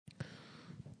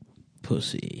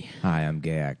pussy. Hi, I'm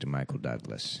gay actor Michael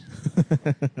Douglas.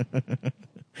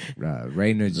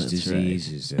 Raynaud's disease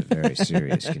is a very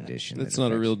serious condition. That's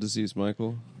not a real disease,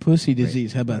 Michael. Pussy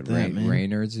disease. How about that, man?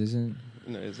 Raynaud's isn't?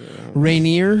 No,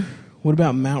 Rainier? What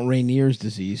about Mount Rainier's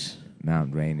disease?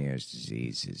 Mount Rainier's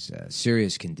disease is a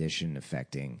serious condition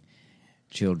affecting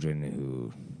children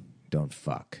who don't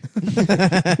fuck.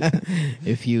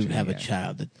 If you have a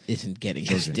child that isn't getting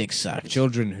his dick sucked.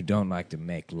 Children who don't like to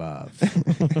make love.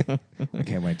 I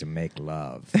can't wait to make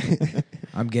love.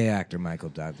 I'm gay actor Michael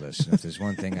Douglas, and if there's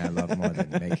one thing I love more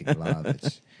than making love,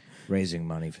 it's raising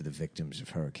money for the victims of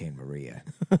Hurricane Maria.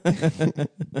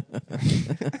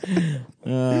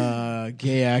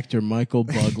 Gay actor Michael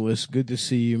Douglas. Good to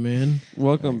see you, man.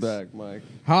 Welcome back, Mike.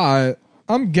 Hi,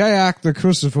 I'm gay actor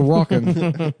Christopher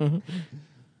Walken.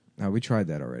 No, we tried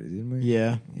that already, didn't we?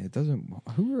 Yeah. Yeah, it doesn't.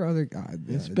 Who are other guys?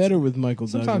 It's better with Michael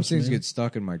Douglas. Sometimes things man. get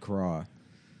stuck in my craw.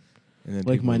 And then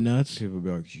Like my nuts? People be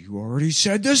like, you already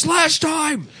said this last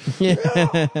time!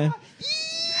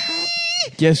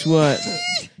 Guess what?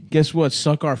 Guess what?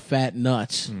 Suck our fat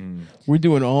nuts. We're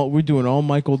doing all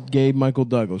Michael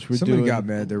Douglas. Somebody got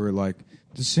mad. They were like,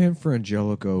 the San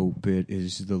Frangelico bit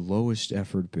is the lowest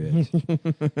effort bit.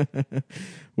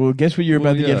 Well, guess what you're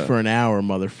about to get for an hour,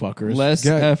 motherfuckers. Less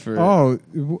effort. Oh,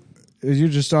 you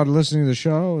just started listening to the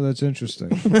show? That's interesting.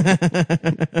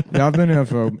 Yeah, I've been here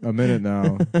for a minute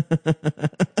now.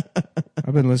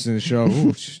 I've been listening to the show.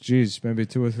 Ooh, geez, maybe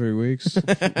 2 or 3 weeks.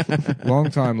 Long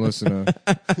time listener.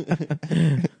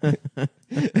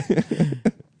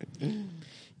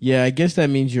 Yeah, I guess that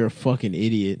means you're a fucking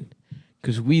idiot.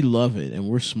 Because we love it, and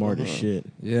we're smart as shit.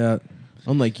 Yeah.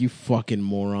 Unlike you fucking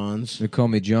morons. They call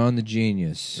me John the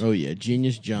Genius. Oh, yeah,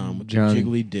 Genius John with John. the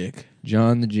jiggly dick.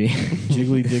 John the Genius.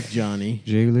 Jiggly dick Johnny.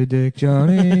 Jiggly Dick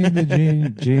Johnny,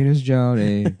 the Genius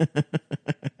Johnny.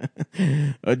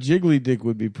 A jiggly dick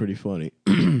would be pretty funny.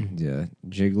 Yeah.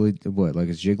 Jiggly, what, like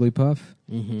it's Jigglypuff?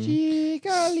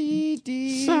 Jiggly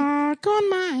dick. Suck on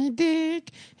my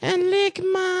dick and lick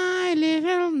my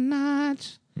little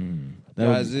nuts.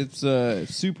 Guys, it's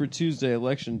Super Tuesday,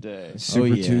 Election Day.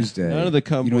 Super Tuesday. None of the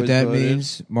cum You know what boys that voted.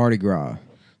 means? Mardi Gras.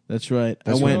 That's right.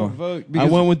 That's I what vote I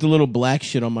went with the little black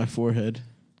shit on my forehead.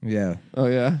 Yeah. Oh,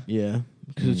 yeah? Yeah,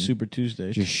 because it's Super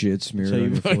Tuesday. Just shit smeared So on you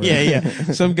your vote. forehead.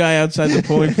 Yeah. Some guy outside the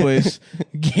polling place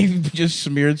just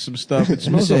smeared some stuff. It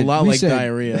smells a lot like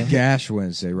diarrhea. Gash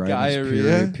Wednesday, right?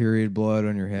 Diarrhea? Period blood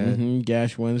on your head.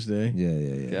 Gash Wednesday.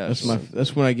 Yeah.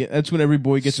 That's when every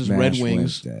boy gets his Red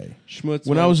Wings. Wednesday. Schmutz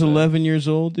When I was Wednesday. 11 years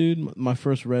old, dude, my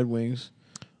first Red Wings,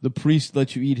 the priest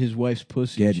let you eat his wife's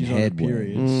pussy. Getting She's on her head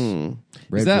period.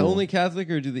 Is that Bull. only Catholic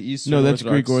or do the Eastern No, that's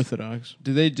Orthodox? Greek Orthodox.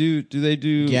 Do they do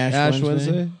Gash Ash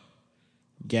Wednesday? Wednesday?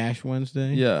 Gash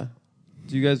Wednesday? Yeah.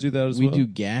 Do you guys do that as We well? do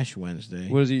Gash Wednesday.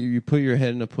 What is it? You put your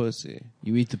head in a pussy.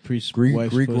 You eat the priest's Greek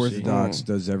wife's pussy. Orthodox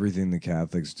does everything the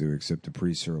Catholics do, except the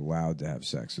priests are allowed to have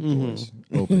sex with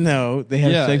boys. No, they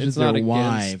have sex with it's not their against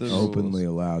wives. the rules. Openly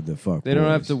allowed to fuck They don't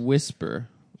boys. have to whisper.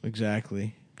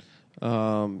 Exactly.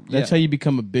 That's That's how you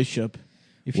become a bishop.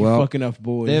 If you fuck enough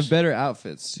boys. They have better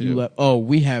outfits too.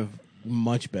 We have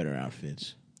much better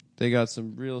outfits. They got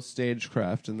some real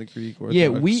stagecraft in the Greek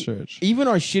Orthodox Church. Even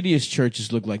our shittiest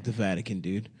churches look like the Vatican,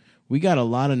 dude. We got a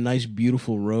lot of nice,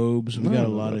 beautiful robes. We got a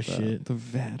lot of shit. The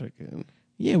Vatican.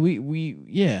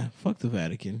 Yeah, fuck the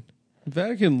Vatican.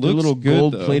 Vatican The looks little good,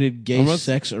 gold-plated gay Almost-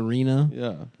 sex arena.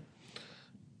 Yeah.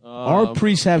 Our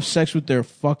priests have sex with their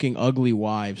fucking ugly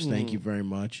wives. Thank you very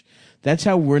much. That's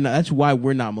how we're not. That's why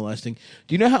we're not molesting.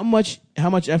 Do you know how much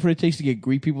effort it takes to get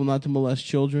Greek people not to molest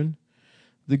children?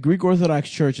 The Greek Orthodox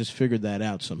Church has figured that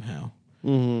out somehow.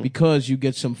 Because you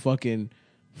get some fucking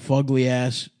fugly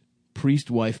ass priest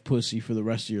wife pussy for the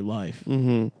rest of your life.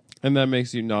 And that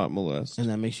makes you not molest. And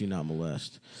that makes you not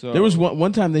molest. So There was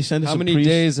one time they sent us how a many priest.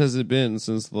 days has it been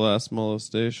since the last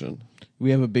molestation? We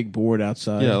have a big board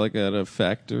outside. Yeah, like at a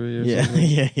factory or yeah,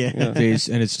 something. yeah. Days,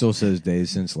 and it still says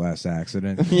days since last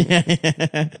accident.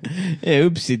 Hey,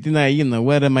 oopsie, tonight,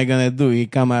 what am I gonna do? He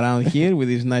come around here with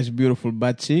his nice, beautiful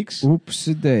butt cheeks.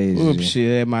 Oopsie daisy.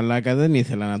 Oopsie, μαλάκα, δεν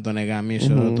ήθελα να τον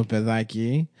εγαμίσω το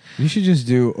παιδάκι. You should just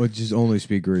just only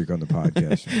speak Greek on the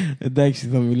podcast. Εντάξει,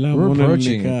 θα μιλάω We're μόνο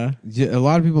approaching. ελληνικά. A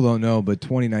lot of people don't know, but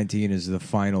 2019 is the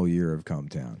final year of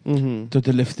Cometown. Το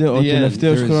τελευταίο, ο The end.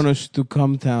 τελευταίος There's- χρόνος του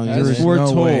Cometown. As There's-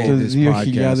 foretold. no way this Το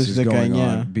podcast is 2019. going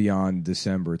on beyond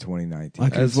December 2019.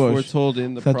 Okay. As Ακριβώς. foretold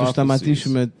in the Θα το prophecies.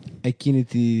 σταματήσουμε εκείνη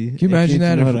τη Can you imagine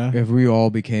that ώρα. if we all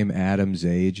became Adam's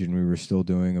age and we were still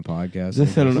doing a podcast? Δεν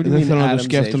θέλω, What do you δεν mean θέλω να το Adam's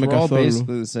σκέφτομαι age? We're all καθόλου.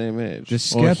 basically the same age.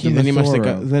 Just Όχι, skeptic δεν είμαστε,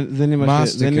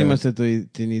 Mastика. δεν είμαστε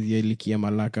την ίδια ηλικία,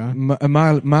 μαλάκα.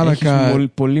 Μάλακα. Έχεις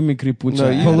πολύ μικρή No, πουτσα.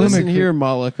 you Polemic- listen here,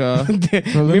 Malaka.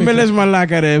 Μη με λες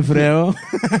μαλάκα ρε Εβραίο.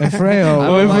 Εφραίο. Ο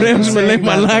don't like Εβραίος you με λέει saying that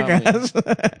μαλάκας.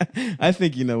 I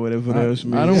think you know what Εβραίος I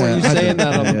means. don't want you Yeah, saying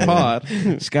that on the yeah, pod.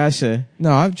 Σκάσε.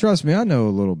 No, trust me, I know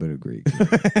a little bit of Greek.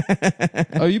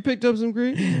 Oh, you picked up some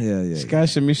Greek? Yeah.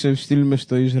 Σκάσε, μη σε στείλουμε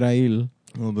στο Ισραήλ.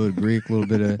 A little bit of Greek, a little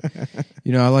bit of,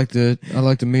 you know, I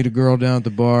like to meet a girl down at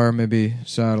the bar, maybe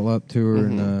sidle up to her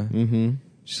and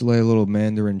just lay a little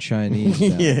Mandarin Chinese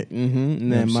down.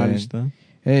 Ναι, I'm saying? μάλιστα.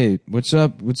 Hey, what's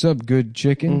up, good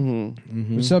chicken?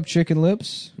 What's up, chicken lips?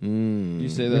 You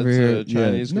say You that's ever hear- a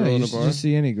Chinese no, girl in you a bar? just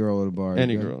see any girl at a bar.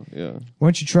 Any You go, girl, yeah. Why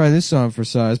don't you try this song for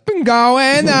size?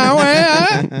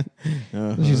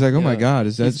 She's like, oh my Yeah. god,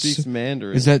 He speaks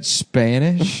Mandarin. is that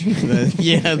Spanish?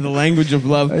 Yeah, the language of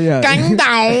love. Yeah.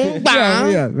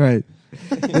 Yeah, right.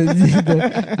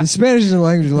 The Spanish is the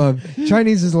language of love.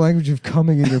 Chinese is the language of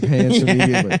coming in your pants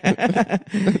immediately.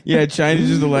 Yeah, Chinese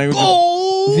is the language.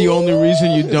 The only reason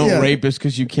you don't Yeah. rape is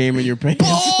because you came in your pants.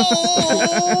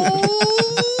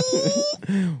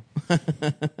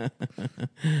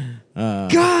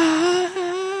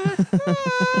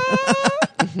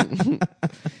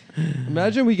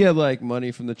 Imagine we get like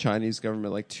money from the Chinese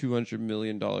government, like $200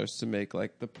 million to make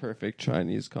like the perfect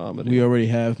Chinese comedy. We already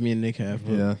have. Me and Nick have.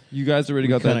 Bro. Yeah. You guys already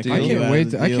We got that kinda deal? I came can't out wait.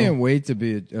 of the I deal. can't wait to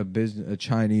be a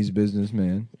Chinese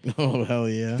businessman, Oh hell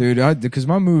yeah. dude. Because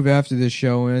my move after this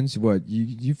show ends, what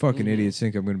you fucking idiots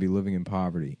think I'm going to be living in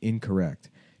poverty? Incorrect.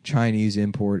 Chinese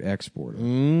import exporter.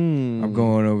 I'm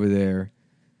going over there,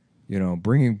 you know,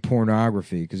 bringing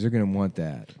pornography because they're going to want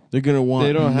that. They're gonna want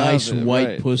They don't nice have it, white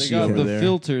right. pussy They got over the there.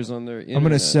 filters on their internet. I'm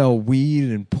going to sell weed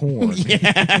and porn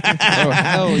Oh,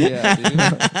 hell yeah,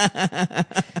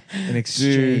 dude. in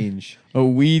exchange. A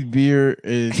weed, beer,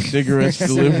 and cigarettes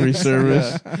delivery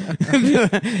service.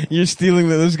 You're stealing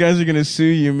that. Those guys are gonna sue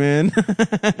you, man.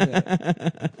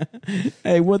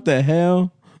 Hey, what the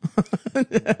hell?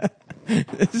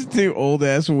 This is two old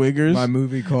ass wiggers. My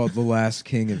movie called The Last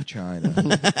King of China.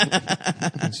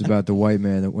 It's about the white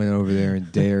man that went over there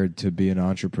and dared to be an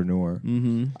entrepreneur.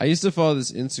 I used to follow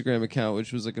this Instagram account,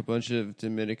 which was like a bunch of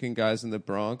Dominican guys in the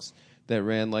Bronx that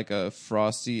ran like a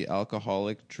frosty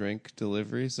alcoholic drink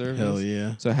delivery service. Hell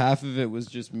yeah. So half of it was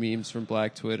just memes from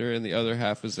Black Twitter, and the other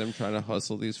half was them trying to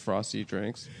hustle these frosty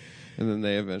drinks. And then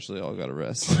they eventually all got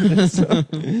arrested. So-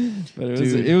 but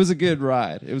it was a good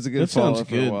ride. It was a good That sounds follow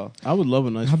for a good. while. I would love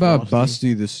a nice. How about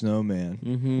Frosty. Busty the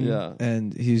Snowman? Yeah.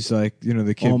 And he's like, you know,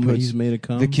 the kid Oh, puts he's made a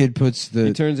cum. the kid puts He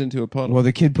the turns into a puddle. well,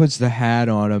 the kid puts the hat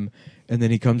on him, and then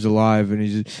he comes alive, and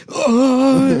he just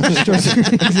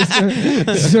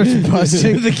starts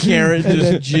busting. The carrot And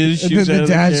just then- jizz and shoots then out of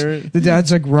the carrot. the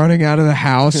dad's like running out of the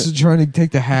house trying to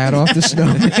take the hat off the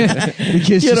snowman. The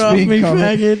kid's Get just off being me, covered.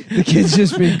 faggot. The kid's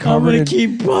just being I'm covered. gonna in,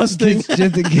 keep busting.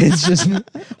 the kid's just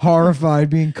horrified,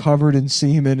 being covered in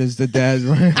semen as the dad's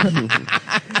running.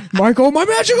 Michael, my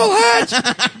magical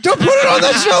hat! Don't put it on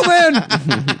the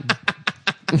snowman!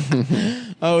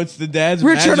 Oh, it's the dad's.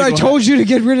 Richard, I told you to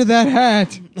get rid of that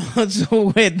hat.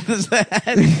 So wait, does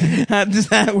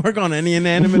that work on any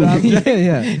inanimate object?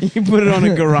 yeah. You put it on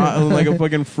a garage, like a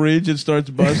fucking fridge, it starts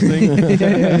busting. It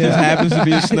just happens to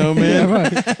be a snowman. Yeah,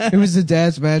 right. It was the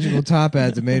dad's magical top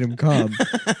hat that made him come.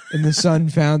 And the son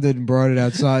found it and brought it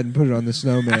outside and put it on the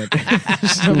snowman. The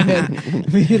snowman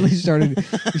immediately started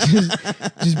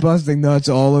just busting nuts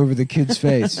all over the kid's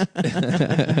face.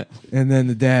 And then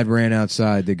the dad ran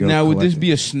outside to go Now, would this collect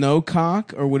be a snow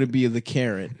cock or would it be the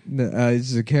carrot? it.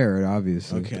 It's a carrot,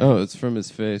 obviously. Okay. Oh, it's from his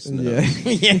face. No. Yeah.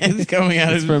 Yeah, it's coming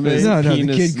out It's of from his his- face. No, the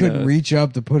penis kid couldn't nose. reach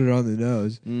up to put it on the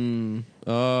nose.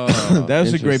 Oh, That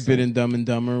was a great interesting. bit in Dumb and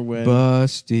Dumber when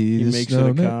Busty he the makes it a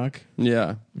snowman. cock.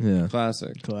 Yeah, Yeah.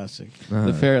 classic. Classic.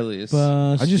 The Fairleys.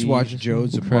 I just watched Busty.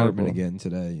 Joe's Incredible. Apartment again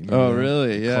today. You remember Oh, that?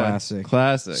 really? Yeah. Classic.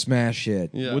 Classic. Smash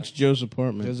hit. Yeah. What's Joe's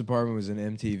apartment? Joe's Apartment was an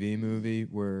MTV movie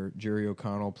where Jerry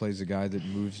O'Connell plays a guy that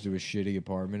moves to a shitty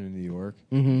apartment in New York,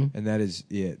 Mm-hmm. and that is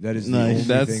it. That is Nice. the only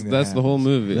That's thing that the whole happens.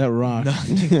 movie. That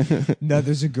rocks. No,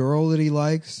 there's a girl that he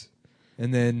likes,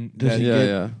 and then Does he yeah, get-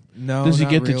 yeah. no, Does he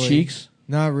not get the really. cheeks?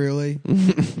 Not really.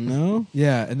 No.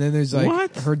 Yeah, and then there's like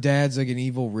What? her dad's like an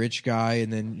evil rich guy,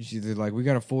 and then they're like, we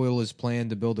got to foil his plan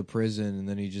to build a prison, and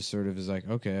then he just sort of is like,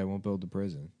 okay, I won't build the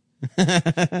prison. They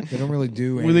don't really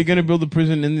do anything. Were they going to build a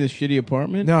prison in this shitty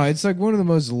apartment? No, it's like one of the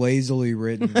most lazily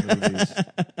written movies.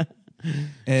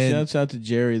 And Shouts out to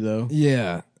Jerry though.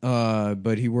 yeah,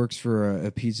 but he works for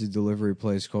a pizza delivery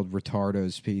place called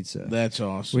Retardo's Pizza. That's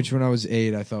awesome. Which when I was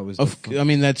 8, I thought was I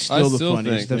mean, that's still the still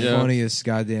funniest. think, the yeah. funniest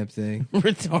goddamn thing.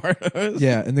 Retardos.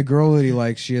 Yeah, and the girl that he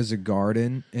likes, she has a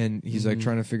garden, and he's Mm-hmm. like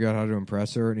trying to figure out how to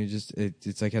impress her, and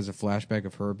it's like has a flashback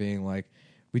of her being like,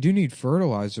 "We do need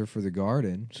fertilizer for the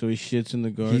garden." So he shits in the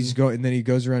garden. And then he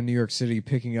goes around New York City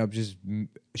picking up just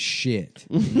shit,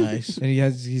 Nice. and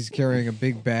he's carrying a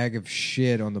big bag of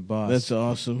shit on the bus. That's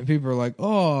awesome. And people are like,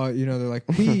 "Oh, they're like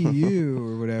P.U.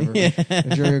 or whatever." Yeah.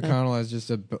 And Jerry O'Connell has just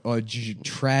a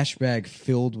trash bag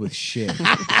filled with shit.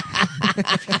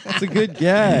 It's a good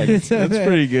gag. That's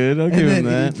pretty good. I'll give And him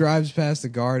then he that. drives past the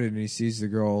garden and he sees the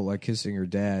girl like kissing her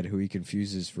dad, who he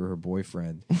confuses for her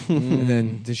boyfriend. And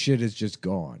then the shit is just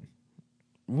gone.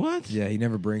 What? Yeah, he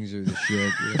never brings her the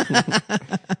shit.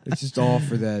 It's just all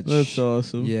for that. That's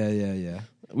awesome. Yeah.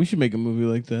 We should make a movie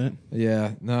like that.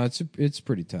 Yeah, no, it's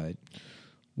pretty tight.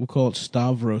 We'll call it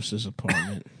Stavros'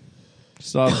 apartment.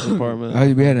 Stav's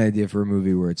apartment. We had an idea for a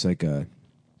movie where it's like a.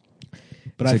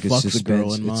 But it's I like a fucked the suspense.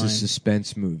 girl in It's a mine.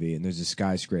 suspense movie, and there's a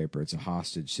skyscraper. It's a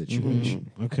hostage situation,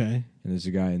 Okay. and there's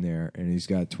a guy in there, and he's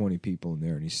got 20 people in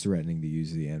there, and he's threatening to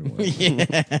use the N word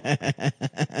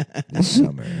this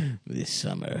summer. This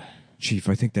summer. Chief,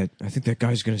 I think that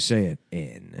guy's gonna say it.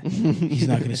 N. He's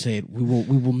not going to say it. We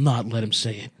will not let him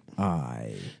say it.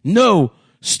 I. No!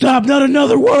 Stop! Not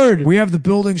another word! We have the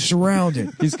building surrounded.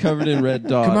 He's covered in red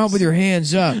dots. Come out with your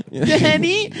hands up,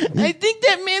 Daddy, I think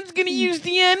that man's going to use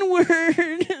the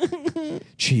N-word.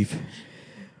 Chief.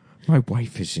 My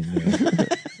wife is in there.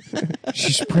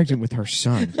 She's pregnant with our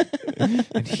son,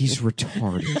 and he's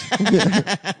retarded.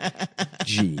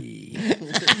 G.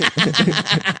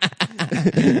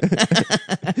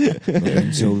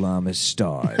 Lorenzo Lamas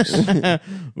stars.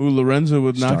 Ooh, Lorenzo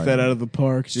would knock Starring- that out of the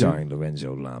park. Dude. Starring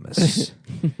Lorenzo Lamas.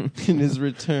 in his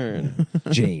return.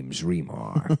 James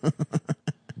Remar.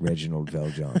 Reginald Vell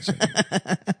Johnson.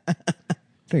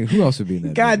 Who else would be in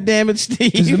that God movie? damn it,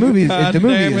 Steve. 'Cause the movie Damn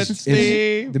it, is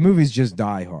Steve. the movie's just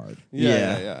Die Hard.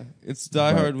 Yeah. It's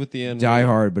Die Hard with the N. Die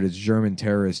Hard, but it's German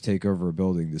terrorists take over a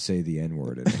building to say the N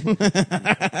word.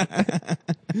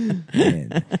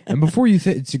 And before you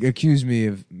accuse me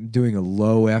of doing a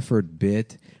low effort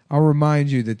bit, I'll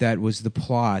remind you that was the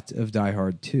plot of Die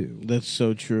Hard 2. That's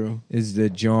so true. Is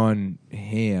that John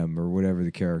Hamm or whatever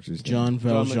the character's John name?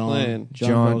 Valjean. McClane.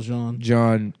 John Valjean.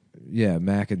 John,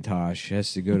 McIntosh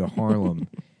has to go to Harlem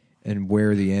and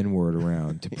wear the N word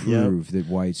around to prove that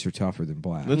whites are tougher than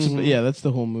blacks. That's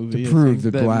the whole movie. To I prove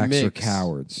think. that blacks are mix.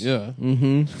 cowards. Yeah.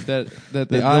 Mm-hmm. That the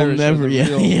They'll Irish never. are the Yeah,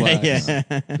 real blacks.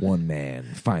 yeah. One man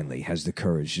finally has the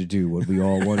courage to do what we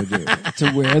all want to do.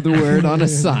 To wear the word on a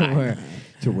sign.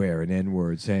 To wear an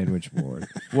N-word sandwich board.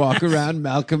 Walk around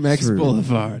Malcolm X through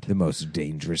Boulevard. the most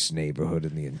dangerous neighborhood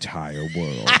in the entire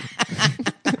world.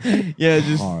 Yeah,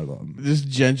 just Harlem.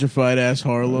 gentrified ass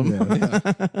Harlem.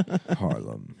 Yeah.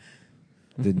 Harlem.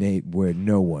 The where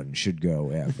no one should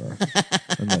go ever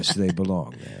unless they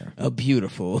belong there. A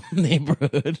beautiful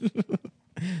neighborhood,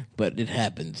 but it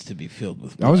happens to be filled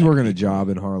with. I was black working a people. job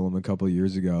in Harlem a couple of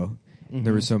years ago.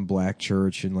 There was some black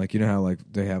church, and like how like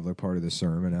they have like part of the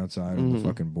sermon outside on the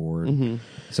fucking board.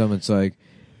 Someone's like,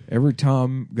 every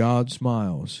time God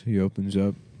smiles, He opens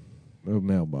up a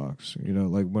mailbox.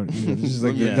 Like when this is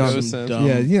like Yeah, the dumb, no some sense. dumb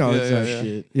yeah, it's Yeah, like yeah.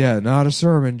 shit. yeah, not a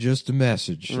sermon, just a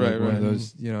message. Right, Like one of right.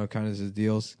 those kind of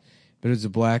deals. But it was a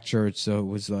black church, so it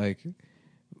was like.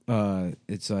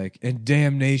 It's like, and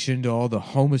damnation to all the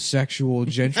homosexual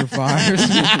gentrifiers.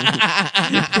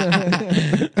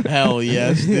 Hell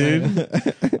yes, dude.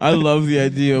 I love the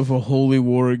idea of a holy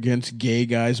war against gay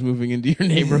guys moving into your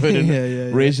neighborhood and Yeah.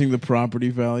 raising the property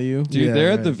value. Dude, Yeah, they're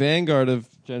right. at the vanguard of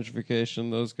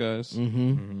gentrification, those guys.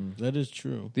 That is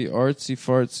true. The artsy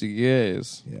fartsy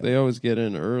gays. Yeah. They always get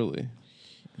in early.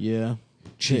 Yeah,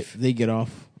 Chief. they get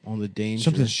off on the danger.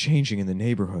 Something's changing in the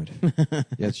neighborhood.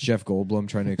 Yeah, it's Jeff Goldblum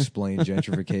trying to explain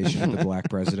gentrification to the black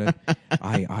president.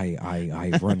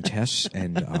 I run tests,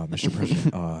 and Mr.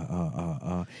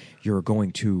 President, you're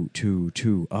going to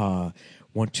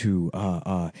want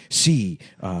to see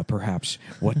perhaps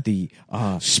what the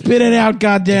Spit it out,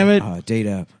 goddammit.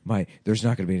 data might. There's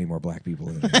not going to be any more black people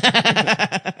in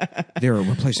it. They're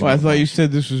replacing. Well, I all the thought you blacks.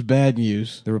 said this was bad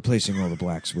news. They're replacing all the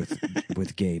blacks with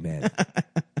gay men.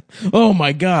 Oh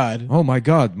my God. Oh my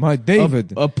God, my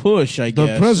David. A push, I The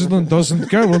guess. president doesn't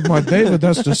care what my David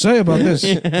has to say about this.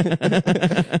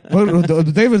 Well,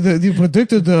 David, you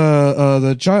predicted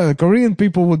the Korean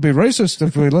people would be racist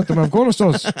if we let them have corner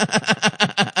stores.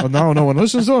 But now no one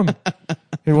listens to him.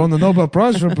 He won the Nobel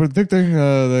Prize for predicting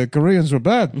the Koreans were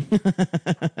bad.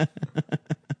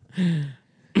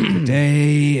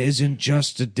 Today isn't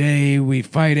just a day we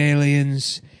fight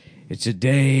aliens. It's a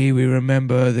day we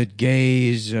remember that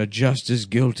gays are just as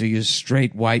guilty as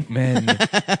straight white men.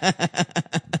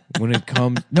 When it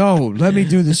comes... No, let me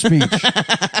do the speech.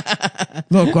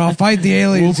 Look, I'll fight the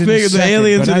aliens We'll figure the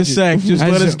aliens in a sec. Just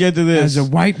let us get to this. As a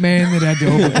white man that had to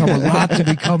overcome a lot to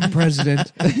become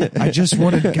president, I just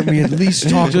wanted... Can we at least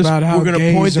talk about how we're gonna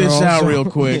gays point this are out also- real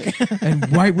quick. And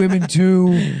white women,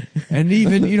 too. And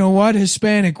even, you know what?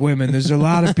 Hispanic women. There's a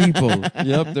lot of people.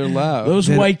 Yep, they're loud. Those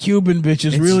That- white Cuban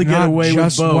bitches It's really get not away with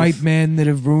just both. white men that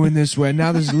have ruined this way.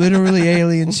 Now there's literally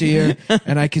aliens here,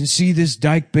 and I can see this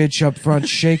dyke bitch up front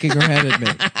shaking her head at me.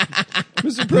 Mr.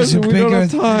 There's a President, we don't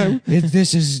have bigger- time.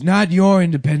 This is not your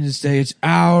Independence Day. It's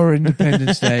our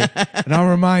Independence Day. And I'll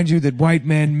remind you that white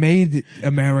men made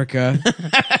America.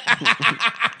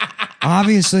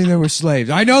 Obviously, there were slaves.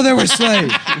 I know there were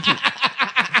slaves.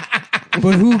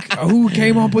 But who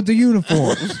came up with the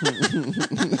uniforms?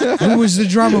 Who was the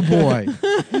drummer boy?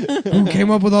 Who came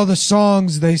up with all the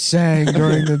songs they sang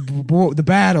during the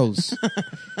battles?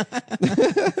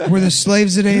 Were the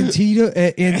slaves at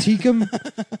Antietam?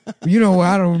 You know,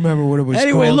 I don't remember what it was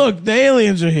Anyway, called. look, the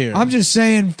aliens are here. I'm just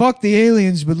saying, fuck the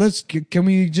aliens, but can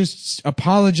we just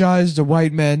apologize to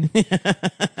white men?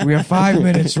 We have 5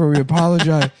 minutes where we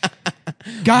apologize.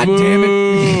 God damn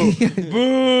it.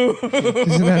 Boo!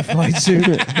 Isn't that flight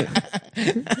suit?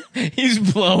 He's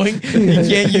blowing. He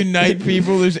can't unite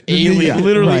people. There's aliens, Yeah,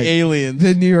 literally right. aliens.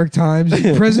 The New York Times.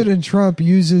 President Trump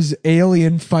uses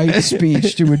alien fight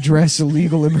speech to address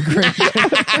illegal immigration.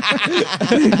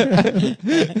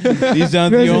 These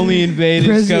aren't the only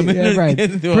invaders coming. yeah, right.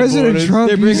 into our President borders. Trump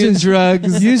They're bringing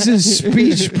drugs. uses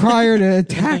speech prior to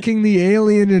attacking the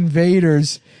alien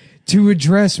invaders to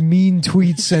address mean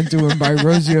tweets sent to him by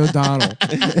Rosie O'Donnell.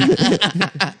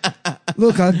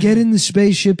 Look, I'll get in the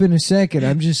spaceship in a second.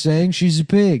 I'm just saying she's a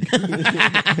pig.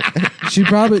 She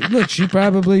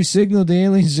probably signaled the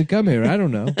aliens to come here. I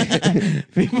don't know.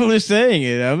 People are saying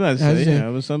it. I'm not saying it.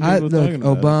 But some people are talking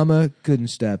about it. Obama couldn't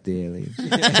stop the aliens.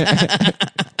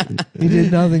 He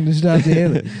did nothing to stop the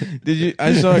aliens. Did you?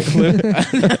 I saw a clip.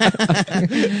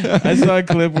 I saw a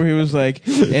clip where he was like,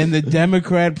 "And the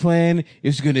Democrat plan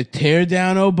is going to tear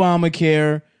down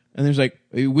Obamacare." And there's like,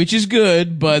 which is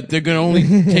good, but they're going to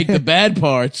only take the bad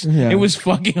parts. Yeah. It was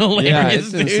fucking hilarious, Yeah,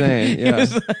 it's dude. insane. It Yeah.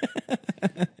 was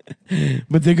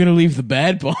but they're going to leave the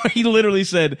bad part. He literally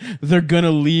said they're going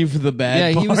to leave the bad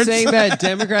Yeah, parts. he was saying that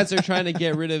Democrats are trying to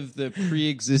get rid of the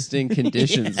pre-existing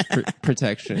conditions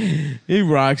protection. He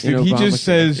rocks, dude. In He Obamacare. just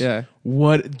says Yeah.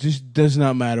 what just does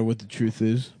not matter what the truth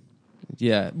is.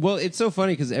 Yeah. Well, it's so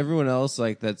funny because everyone else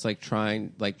that's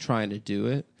trying to do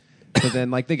it, but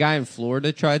then like the guy in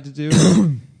Florida tried to do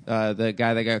it. The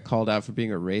guy that got called out for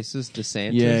being a racist,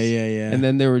 DeSantis. Yeah. And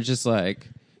then they were just like,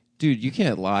 dude, you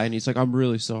can't lie. And he's like, I'm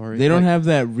really sorry. They don't Like, have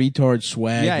that retard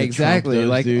swag. Yeah, that exactly. Trump does,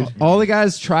 Like dude. all the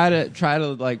guys try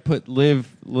to like live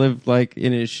like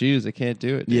in his shoes. They can't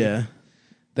do it. Dude. Yeah,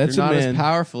 that's They're a not man. as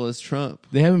powerful as Trump.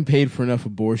 They haven't paid for enough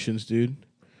abortions, dude.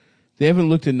 They haven't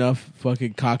looked enough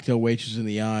fucking cocktail waitresses in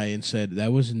the eye and said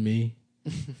that wasn't me.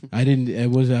 I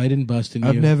didn't bust in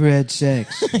I've you. never had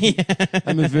sex.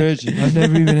 I'm a virgin. I've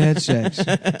never even had sex.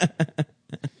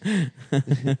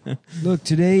 Look,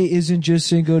 today isn't just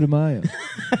Cinco de Mayo.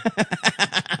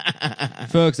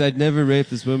 Folks, I'd never rape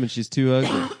this woman. She's too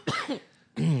ugly.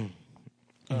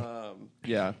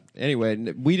 Yeah. Anyway,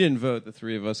 we didn't vote, the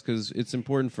three of us, because it's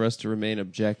important for us to remain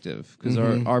objective. Because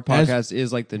our podcast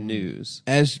is like the news.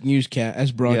 as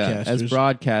broadcasters. Yeah, as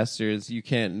broadcasters, you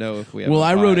can't know if we have. Well, a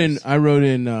I wrote in bias.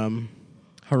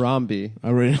 Harambe.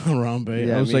 Harambe.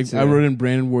 Yeah, I was me like, too. I wrote in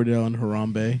Brandon Wardell and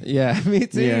Harambe Yeah, me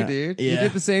too, Yeah, dude. You yeah.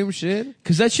 did the same shit.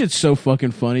 because that shit's so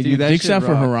fucking funny, Dude, dude. that Dicks shit out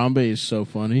for rocked. Harambe is so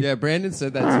funny. Yeah, Brandon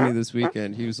said that to me this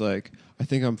weekend. He was like, "I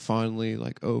think I'm finally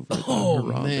like over the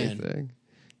Harambe man. thing."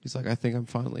 He's like, "I think I'm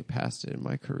finally past it in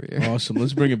my career." Awesome.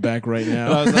 Let's bring it back right And I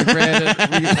now. was like, "Brandon,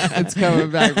 it's coming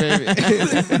back, baby."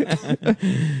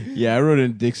 Yeah, I wrote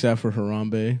in Dicks out for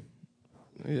Harambe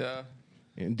Yeah.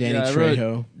 and Danny Yeah, I wrote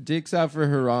Trejo. Dicks out for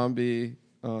Harambe,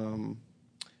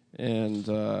 and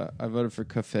I voted for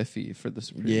Kafefi for the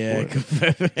Supreme Yeah,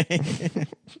 Court.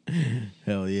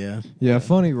 hell yeah. Yeah,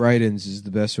 funny write-ins is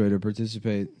the best way to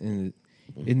participate in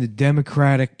the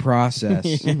democratic process.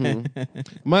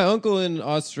 My uncle in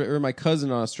Australia, or my cousin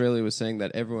in Australia, was saying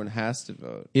that everyone has to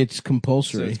vote. It's So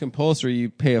compulsory. it's compulsory. You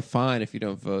pay a fine if you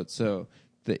don't vote. So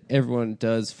everyone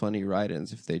does funny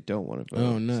write-ins if they don't want to vote.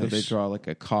 Oh, nice. So they draw like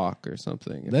a cock or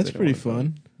something. if That's they don't pretty wanna vote.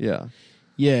 fun. Yeah.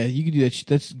 Yeah, you could do that.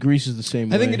 That's Greece is the same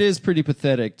way. I think it is pretty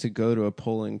pathetic to go to a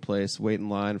polling place, wait in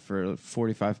line for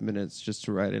 45 minutes just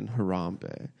to write in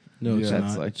Harambe. No, it's Yeah, not.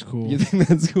 That's like It's cool. You think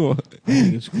that's cool? I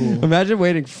think it's cool. Imagine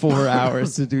waiting 4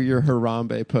 hours to do your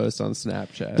Harambe post on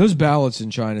Snapchat. Those ballots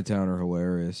in Chinatown are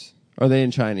hilarious. Are they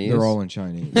in Chinese? They're all in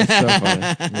Chinese. That's so funny.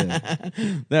 Yeah.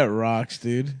 That rocks,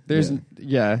 dude.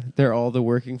 They're all the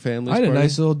working families. I had a party.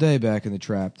 nice little day back in the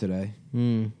trap today.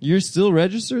 You're still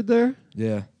registered there?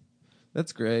 Yeah.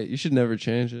 That's great. You should never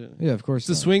change it. Yeah, of course.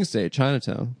 It's a swing state,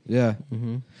 Chinatown. Yeah.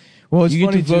 Well, it's You get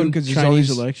funny to vote in because there's Chinese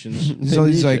always elections. there's all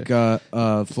these They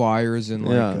like flyers and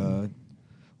like Yeah.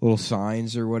 little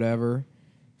signs or whatever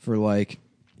for like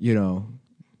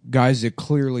guys that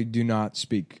clearly do not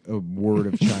speak a word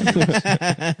of Chinese,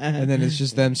 and then it's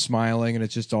just them smiling and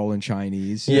it's just all in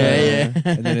Chinese. Yeah.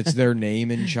 And then it's their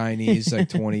name in Chinese, like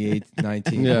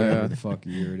 2819, Yeah, whatever yeah. the fuck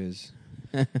year it is.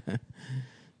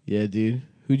 Yeah, dude.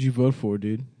 Who'd you vote for,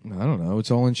 dude? I don't know. It's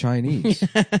all in Chinese.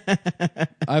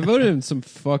 I voted in some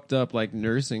fucked up like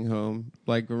nursing home,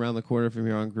 like around the corner from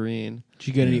here on Green, Did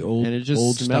you get any old and it just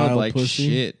old smelled style like pussy?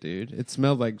 shit, dude. It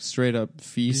smelled like straight up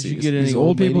feces. Did you get any These old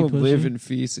old people lady live pussy? in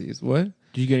feces. What?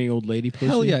 Did you get any old lady pussy?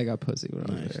 Hell yeah, I got pussy when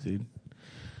I was Nice, there. dude.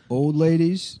 Old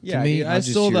ladies, Yeah, to me, dude, I I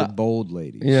just stole hear that- bold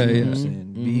ladies. Yeah, You know yeah. what I'm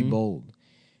saying? Be bold.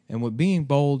 And what being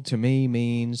bold to me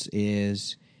means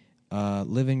is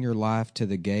living your life to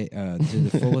the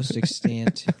fullest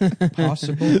extent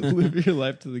possible, Live your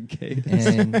life to the gay.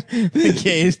 and The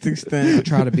gayest extent.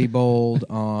 try to be bold.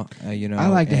 I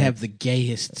like to and have the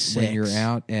gayest sex. when you're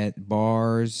out at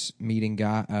bars meeting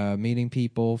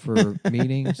people for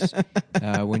meetings,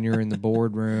 when you're in the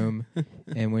boardroom,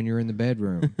 and when you're in the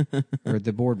bedroom or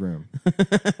the boardroom.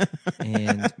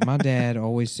 And my dad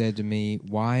always said to me,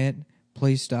 Wyatt,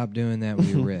 please stop doing that with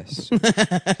your wrists.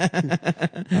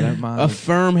 I don't mind. A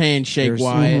firm handshake, There's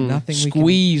Wyatt. nothing we can-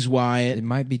 Squeeze, Wyatt. It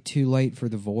might be too late for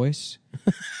the voice,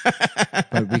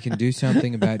 but we can do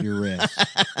something about your wrist.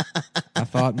 I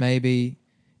thought maybe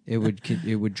it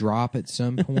would drop at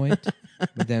some point,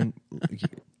 but then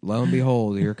lo and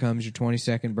behold, here comes your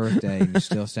 22nd birthday, and you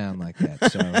still sound like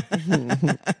that. So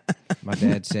my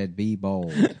dad said, "Be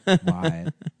bold,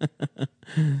 Wyatt."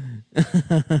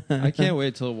 I can't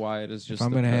wait till Wyatt is just If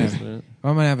I'm the gonna have- president.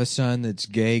 I'm gonna have a son that's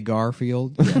gay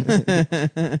Garfield.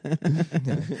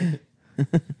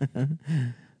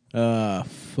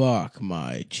 Fuck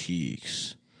my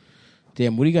cheeks.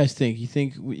 Damn, what do you guys think? You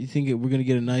think we're gonna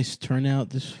get a nice turnout?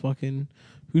 This fucking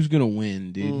who's gonna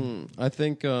win, dude? I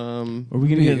think Are we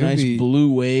gonna get a It'd nice be-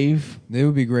 blue wave? It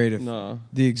would be great if no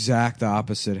the exact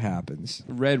opposite happens.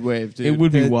 red wave, dude. It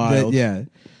would be That- wild.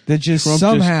 that just Trump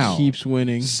somehow just keeps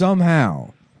winning.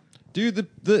 Dude,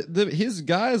 the his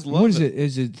guys love What is it?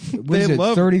 Is it what is They it?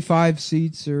 love- 35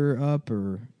 seats are up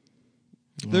or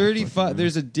 35.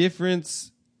 There's a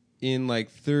difference in like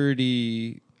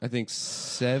 30, I think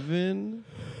 7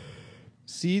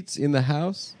 seats in the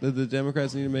House that the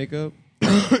Democrats need to make up.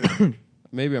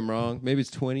 Maybe I'm wrong. Maybe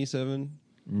it's 27.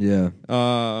 yeah.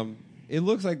 It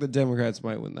looks like the Democrats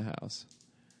might win the House.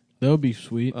 That would be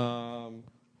sweet. Um,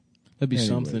 That'd be Anyways,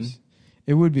 something.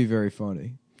 It would be very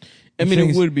funny. I mean,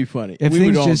 things- it would be funny. If We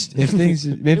things would all- just if things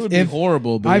it would be if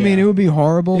horrible. But I mean yeah. it would be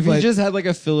horrible. if but he just had like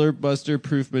a filibuster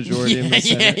proof majority in the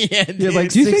Senate. yeah, He had like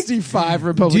dude. Do you think- 65 do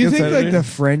Republican you think like senators. the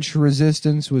French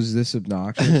resistance was this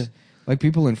obnoxious? Like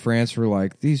people in France were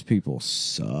like, these people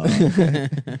suck.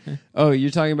 Oh, you're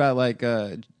talking about like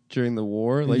during the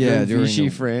war, like during Vichy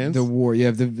France. the war. Yeah,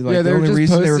 the Yeah, they were only just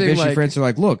reason they were posting, Vichy like- France are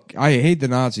like, look, I hate the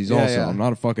Nazis. Yeah, Also, yeah. I'm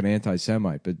not a fucking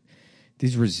anti-Semite, but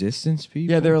these resistance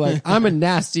people. Yeah, they were like, I'm a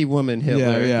nasty woman,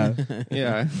 Hitler. yeah,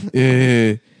 Yeah.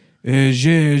 yeah.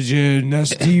 Je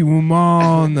nasty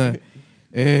woman.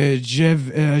 Je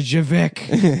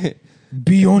vais.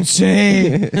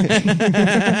 Beyonce.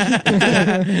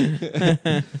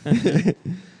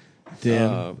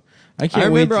 Damn. I can't I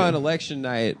remember wait on election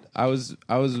night, I was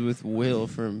with Will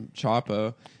from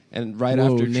Chapo, and right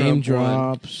Whoa, after name Trump won,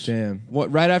 drops. Damn,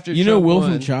 right after You know Trump Will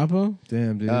won, from Chapo?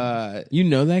 damn, dude. You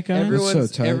know that guy?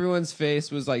 everyone's tight. everyone's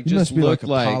face was like You just must be like looked a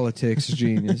like politics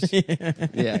genius.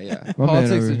 yeah My politics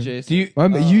man over here. adjacent. Do you, I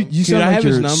mean, you Dude, sound I like have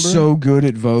his you're number. so good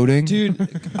at voting, dude?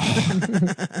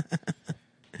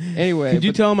 Anyway, Did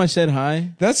you but- tell him I said hi?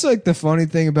 That's like the funny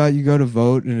thing about you go to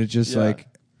vote and it's just Yeah. like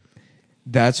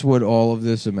that's what all of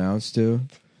this amounts to.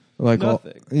 Like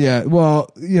Nothing. yeah,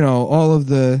 well,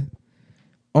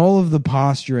 all of the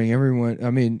posturing, everyone, I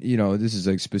mean, this is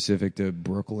like specific to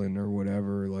Brooklyn or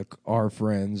whatever, like our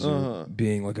friends or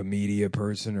being like a media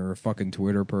person or a fucking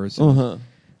Twitter person.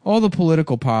 All the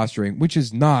political posturing, which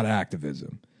is not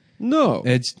activism. no,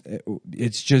 It's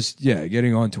just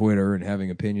getting on Twitter and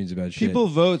having opinions about shit. people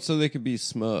vote so they could be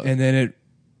smug. And then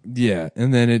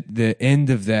the end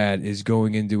of that is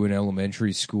going into an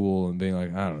elementary school and being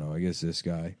like, I don't know, I guess this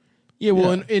guy. Yeah,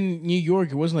 well, Yeah. in New York,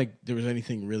 it wasn't like there was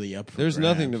anything really up for There's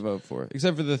grabs. nothing to vote for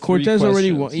except for the Cortez three already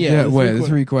questions. won. Yeah, the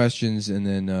three questions, and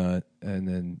then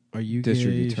Are you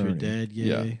district gay? attorney. Is your dad gay?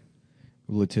 Yeah.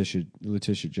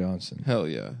 Letitia Johnson. Hell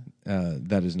yeah.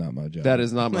 That is not my job. That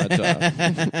is not my job.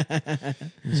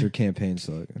 It's her campaign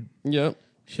slogan. Yep.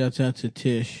 Shouts out to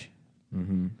Tish.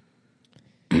 Mm-hmm.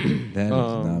 That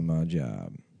is not my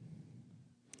job.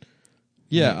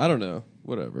 Yeah, I don't know.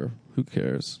 Whatever. Who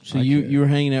cares? So I you care. were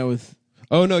hanging out with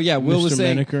Oh no, yeah. Will was Mr.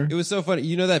 saying Menaker? it was so funny.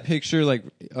 You know that picture like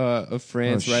of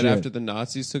France Oh, right shit. after the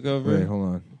Nazis took over? Wait, hold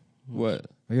on. What?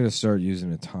 I got to start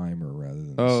using a timer rather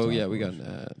than. the Oh yeah, we got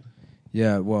stopwatch. an ad.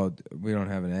 Yeah, well, we don't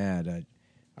have an ad.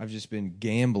 I've just been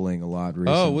gambling a lot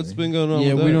recently. Oh, what's been going on?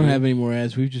 Yeah, with we that? don't have any more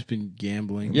ads. We've just been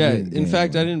gambling. Yeah, been in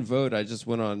fact, I gambling. didn't vote. I just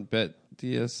went on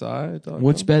BetDSI.com.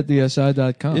 What's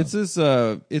betdsi.com?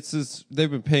 It's this. They've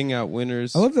been paying out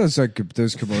winners. I love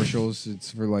those commercials.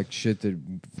 It's for like shit that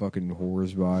fucking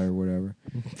whores buy or whatever,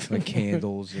 like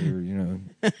candles or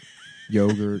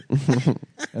yogurt,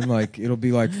 and like it'll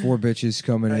be like four bitches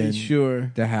coming in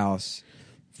Sure. the house,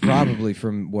 probably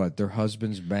from their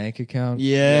husband's bank account.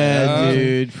 Yeah, Yeah.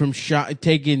 dude. From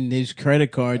taking his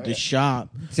credit card to shop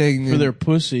Taking for it their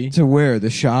pussy. to where the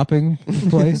shopping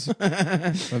place.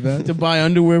 I bet. To buy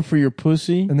underwear for your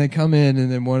pussy. And they come in,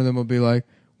 and then one of them will be like,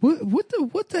 "What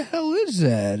the hell is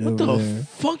that? What over the there?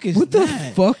 fuck is What the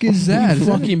that? fuck is that? You Is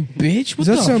that- fucking bitch. What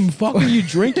that the some- fuck are you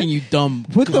drinking, you dumb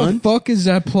What the cunt? fuck is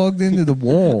that plugged into the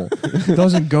wall? It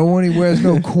doesn't go anywhere. There's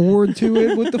no cord to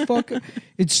it. What the fuck?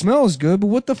 It smells good, but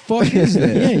what the fuck is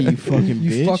that? Yeah, you fucking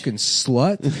you bitch. fucking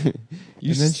slut.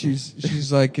 You And then s-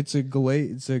 she's like, it's a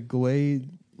Glade.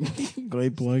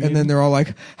 Glade plug. And then they're all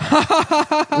like, ha ha ha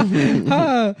ha ha,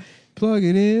 ha. Plug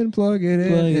it in, plug it in.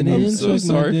 Plug it and in, I'm then- so suck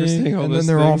my sorry for dick. saying all And those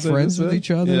then they're all things I friends just with said.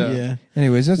 each other? Yeah. yeah.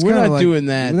 Anyways, that's We're kind of not like, doing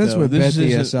that. That's though. what this BetDSI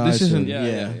isn't, this isn't. Yeah,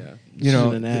 Yeah. yeah. You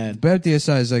know, an ad.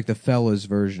 BetDSI is like the fellas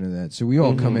version of that. So we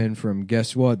all come in from,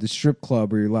 guess what, the strip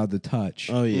club where you're allowed to touch.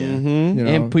 Oh yeah. Mm-hmm. You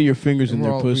know? And put your fingers in And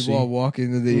their we're all, pussy. we all walk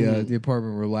into the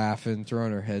apartment. We're laughing,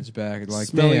 throwing our heads back, and like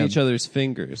Smelling damn. each other's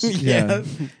fingers. Yeah.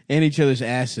 And each other's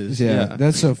asses. Yeah, Yeah.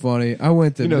 that's so funny. I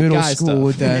went to You know, middle guy school stuff.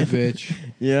 with that bitch,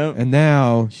 Yeah. and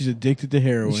now She's addicted to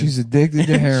heroin. she's addicted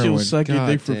to heroin. She'll suck your God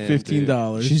dick for damn,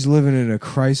 $15. She's living in a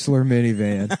Chrysler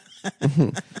minivan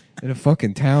in a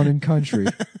fucking town and country.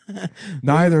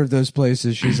 Neither of those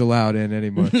places she's allowed in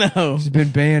anymore. no. She's been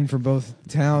banned from both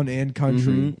town and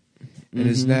country, and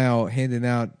is now handing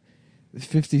out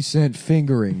 50-cent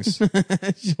fingerings.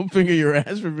 She'll finger your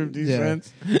ass for 50 Yeah.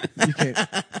 cents. You can't.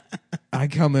 I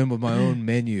come in with my own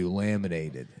menu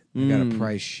laminated. I got a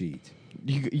price sheet.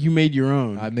 You made your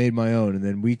own. I made my own, and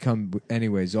then we come.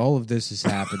 Anyways, all of this has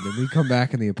happened, and we come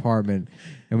back in the apartment,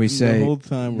 and we say, the whole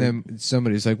time. then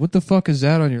somebody's like, "What the fuck is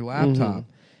that on your laptop?"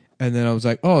 And then I was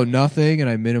like, "Oh, nothing," and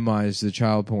I minimized the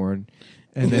child porn,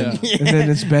 and then and then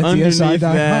it's Underneath betdsi.com.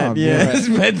 that, yeah. Right. It's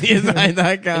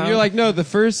betdsi.com. And you're like, no, the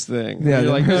first thing. Yeah, And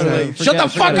you're like, the no, first no, thing. forget Shut it, the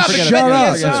forget fuck it, up, forget it, Shut forget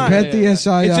up! it, forget It's it.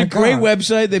 betdsi.com. it's a great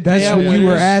website. They pay That's out what you winners.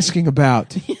 were asking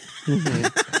about.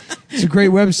 It's a great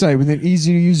website with an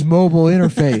easy to use mobile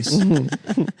interface.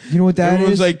 You know what that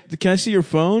Everyone's is? like, "Can I see your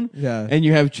phone?" Yeah. And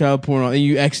you have child porn on, and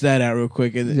you X that out real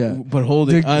quick. And Yeah. But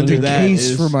holding under the that case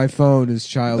is for my phone is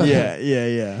child. Yeah, yeah,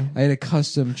 yeah. I had a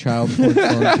custom child porn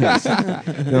phone case that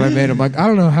I made. I'm like, I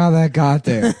don't know how that got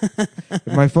there.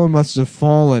 My phone must have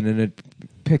fallen and it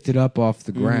picked it up off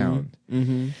the ground.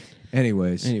 Mm-hmm.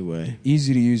 Anyways, Anyway,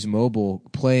 easy to use mobile,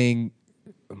 playing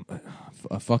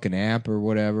a fucking app or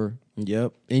whatever.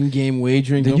 yep. In-game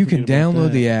wagering. Then Don't you can forget about download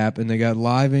that. the app, and they got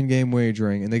live in-game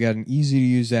wagering, and they got an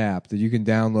easy-to-use app that you can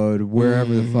download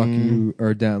wherever the fuck you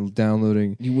are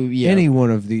downloading. Yeah. Any one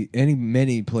of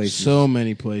many places. So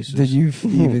many places. that you've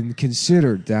even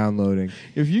considered downloading.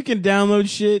 If you can download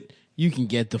shit, you can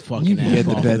get the fucking You can app get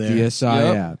the off of there. BetDSI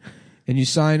Yep. app, and you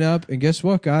sign up, and guess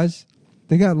what, guys?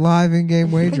 They got live in-game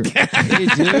wagering. They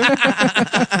do?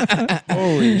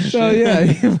 Holy shit. So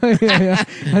yeah,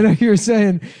 I know you were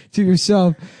saying to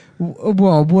yourself,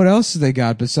 well, what else do they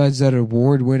got besides that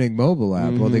award-winning mobile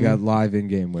app? Well, they got live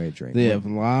in-game wagering. They have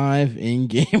live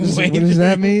in-game What wagering. does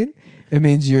that mean? It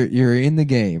means you're in the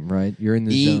game, right? You're in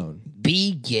the zone.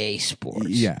 Be gay sports.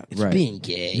 Yeah, it's right. being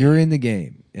gay. You're in the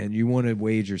game, and you want to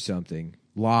wager something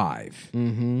live.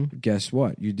 Mm-hmm. Guess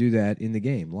what? You do that in the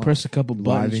game. Live. Press a couple Live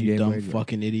buttons, you in-game dumb wagering.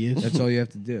 fucking idiots. That's all you have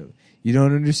to do. You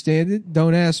don't understand it?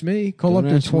 Don't ask me. Call Don't up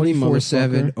their ask me, 24/7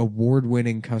 motherfucker.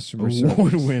 award-winning customer service.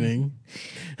 Award-winning.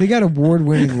 They got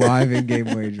award-winning live in-game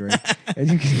wagering,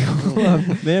 and you can call up.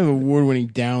 They have award-winning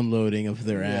downloading of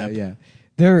their Yeah, app. yeah.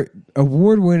 Their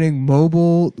award-winning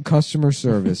mobile customer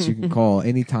service you can call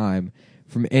anytime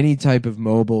from any type of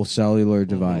mobile cellular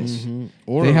device.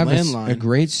 Or They a have landline. a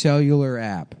great cellular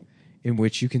app in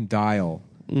which you can dial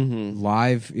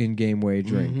live in-game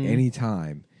wagering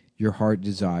anytime your heart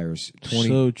desires.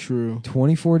 So true.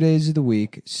 24 days of the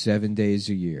week, 7 days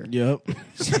a year. Yep.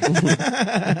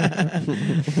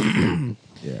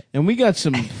 Yeah. And we got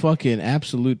some fucking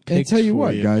absolute picks. And tell you for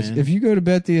what, guys, man. if you go to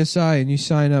BetDSI and you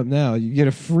sign up now, you get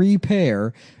a free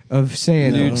pair of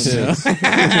sandals.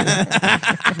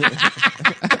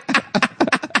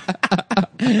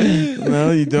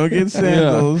 No, you don't get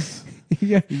sandals.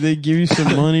 Yeah. They give you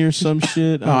some money or some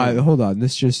shit. Hold on.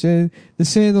 This just said the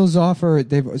sandals offer.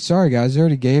 Sorry, guys, they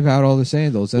already gave out all the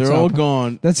sandals. They're all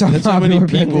gone. That's how many popular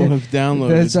people Bet- have downloaded.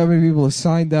 That's how many people have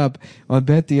signed up on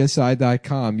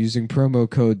BetDSI.com using promo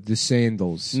code the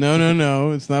sandals.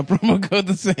 No. It's not promo code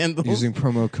the sandals. Using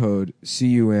promo code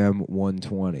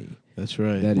CUM120. That's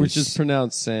right. That Which is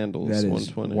pronounced sandals. That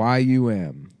is 120.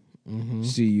 YUM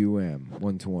CUM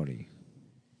 120.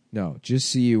 No,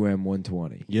 just CUM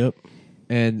 120. Yep.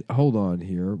 And hold on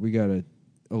here. We got a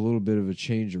little bit of a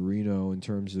change of Reno in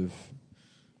terms of.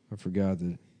 I forgot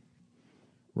that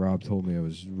Rob told me I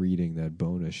was reading that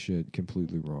bonus shit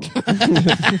completely wrong.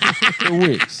 For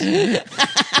weeks.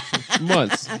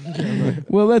 Months.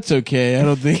 Well, that's okay. I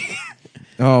don't think.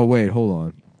 Oh, wait, hold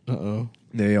on. Uh-oh.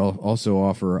 They also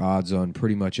offer odds on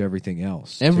pretty much everything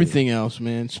else. too. Everything else,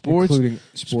 man. Including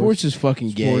Sports is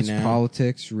fucking gay sports, now.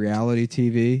 politics, reality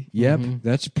TV. Yep,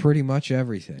 that's pretty much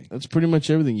everything. That's pretty much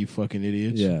everything, you fucking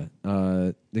idiots. Yeah,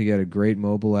 they got a great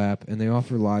mobile app, and they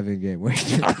offer live in-game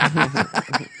wagering.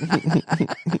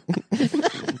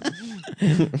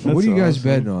 What are you guys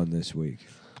betting on this week?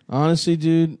 Honestly,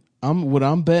 dude, what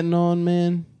I'm betting on,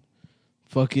 man.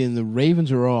 Fucking the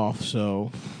Ravens are off,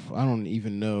 so I don't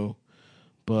even know.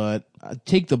 But I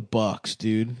take the Bucks,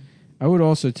 dude. I would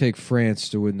also take France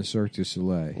to win the Cirque du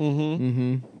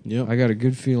Soleil. Yep. I got a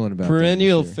good feeling about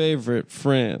Perennial that this favorite,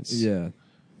 France. year.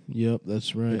 Yeah, Yep,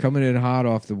 that's right. they're coming in hot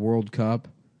off the World Cup.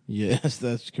 Yes,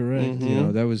 that's correct. You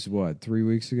know, that was what 3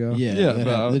 weeks ago. Yeah, Yeah, that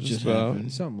about- that just just about.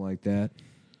 happened. something like that.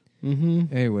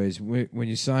 Mm-hmm. Anyways, when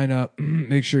you sign up,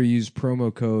 make sure you use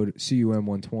promo code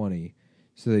CUM120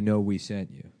 so they know we sent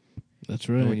you. That's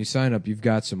And right. when you sign up, you've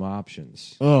got some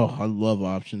options. Oh, I love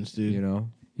options, dude. You know,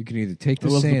 you can either take I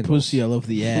the love sandals. the pussy. I love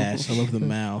the ass. I love the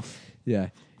mouth. Yeah,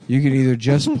 you can either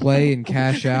just play and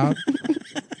cash out,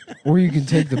 or you can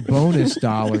take the bonus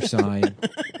 $sign,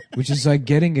 which is like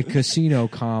getting a casino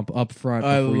comp up front.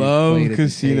 I before you love played at the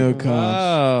casino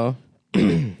table.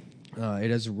 Wow.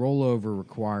 It has a rollover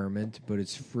requirement, but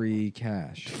it's free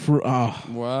cash.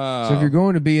 Wow. So if you're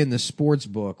going to be in the sports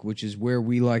book, which is where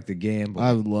we like to gamble,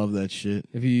 I love that shit.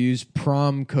 if you use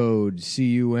prom code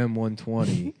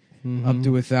CUM120, up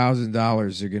to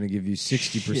 $1,000, they're going to give you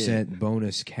 60%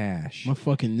 bonus cash, My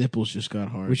fucking nipples just got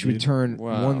hard. which would dude. turn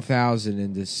Wow. 1,000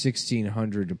 into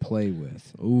 1,600 to play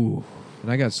with. Ooh.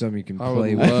 And I got something you can I would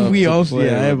play love with. to play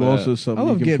I have with also that. something I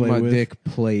love you can getting play my with. dick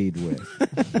played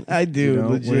with. I do, You know,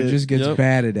 legit. when it just gets Yep.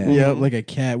 batted at. Yeah, like a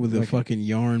cat with a fucking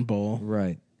yarn ball.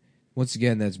 Right. Once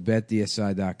again, that's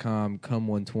betdsi.com, come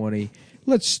 120.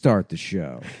 Let's start the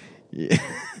show.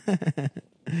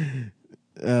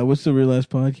 What's the Real Ass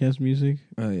Podcast music?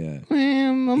 Oh, yeah.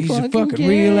 I'm He's a fucking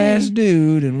real ass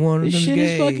dude, and one of This them's shit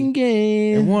gay. is fucking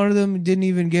gay. And one of them didn't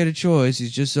even get a choice.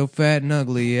 He's just so fat and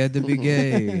ugly, he had to be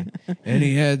gay. And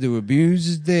he had to abuse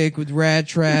his dick with rat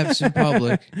traps in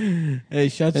public. Hey,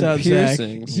 shouts And out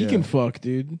piercings. Zach. He Yeah. can fuck,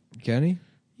 dude. Can he?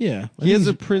 Yeah. I He think has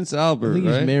a he's- Prince I Albert, think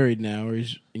right? he's married now, or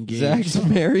he's engaged. Zach's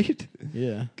married?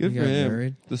 Yeah. Good He for got him.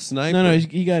 married. The sniper. No,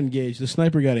 he got engaged. The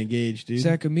sniper got engaged, dude.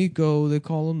 Zach Amico, they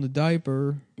call him the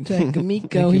diaper. Zach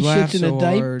Amico, Make he you laugh shits in so a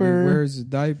hard, he diaper. wears a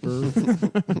diaper.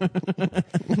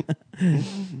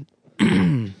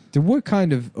 Then what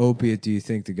kind of opiate do you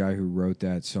think the guy who wrote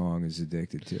that song is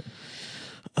addicted to?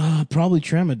 Probably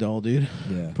tramadol, dude.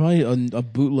 Yeah. Probably a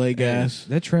bootleg ass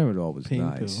That tramadol was pain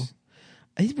nice. pill.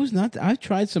 It was not. I've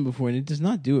tried some before, and it does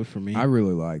not do it for me. I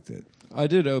really liked it. I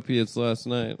did opiates last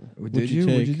night. Did you you?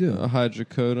 What'd take? you do? A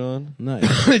hydrocodone.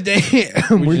 Nice.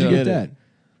 Damn. Where'd you you get get that?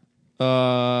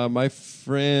 My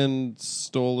friend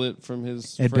stole it from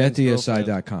his At friend's girlfriend.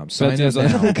 betdsi.com. Sign up now,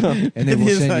 BetDSI.com. and they will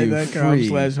send you free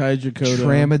 /hydrocodone.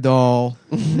 tramadol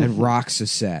and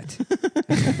Roxaset.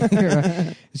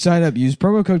 Sign up. Use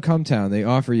promo code CUMTOWN. They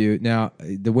offer you now.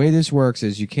 The way this works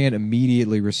is you can't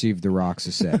immediately receive the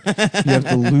Roxaset. You have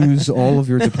to lose all of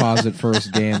your deposit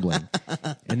first gambling,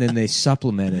 and then they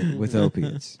supplement it with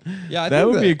opiates. Yeah, I That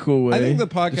think would be a cool way I think the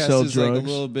to sell podcast is like a drugs.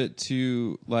 little bit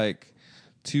too like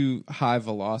too high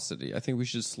velocity. I think we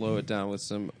should slow it down with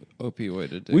some opioid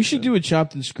addiction. We should do a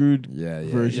chopped and screwed Yeah,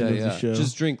 yeah. version of the show.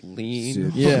 Just drink lean.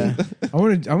 Dude. yeah. I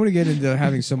want to get into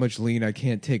having so much lean I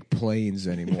can't take planes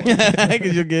anymore.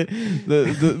 Because you'll get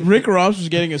the Rick Ross was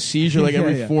getting a seizure like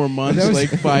every Yeah. 4 months, That was-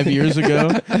 like 5 years ago.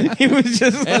 He was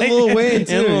just And like, Lil Wayne,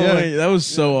 too, and Lil yeah. Wayne. That was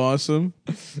so awesome.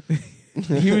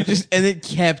 He was just, and it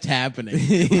kept happening.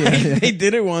 Like, they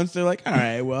did it once. They're like, all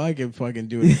right, well, I can fucking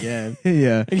do it again.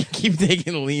 yeah. I can keep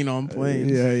taking lean on planes.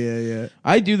 Yeah.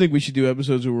 I do think we should do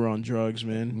episodes where we're on drugs,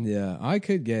 man. Yeah, I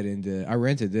could get into. I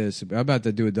rented this. I'm about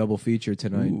to do a double feature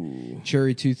tonight. Ooh.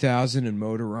 Cherry 2000 and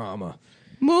Motorama.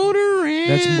 Motorin.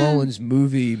 That's Mullen's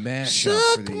movie mashup.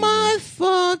 for Suck the my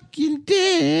fucking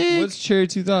dick. What's Cherry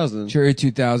 2000? Cherry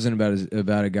 2000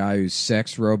 about a guy whose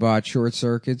sex robot short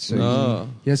circuits. So Oh.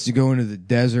 he has to go into the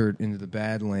desert, into the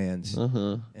Badlands,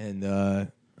 Uh-huh. and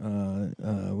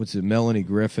what's it? Melanie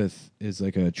Griffith is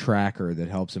like a tracker that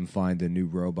helps him find a new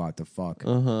robot to fuck.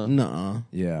 Uh-huh. Nuh-uh.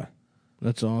 Yeah.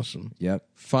 That's awesome. Yep.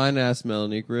 Fine ass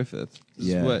Melanie Griffith. This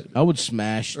is Yeah. what? I would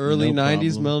smash Early no 90s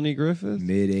problem. Melanie Griffith?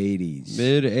 Mid 80s.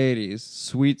 Mid 80s.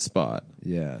 Sweet spot.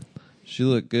 Yeah. She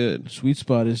looked good. Sweet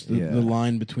spot is the, Yeah. the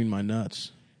line between my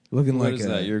nuts. Looking What like is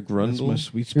that? Your That's my grundle?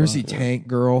 sweet spot. You ever see Tank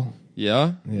Girl?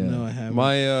 Yeah? Yeah. No, I haven't.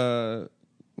 My,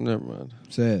 never mind.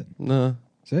 Say it. No,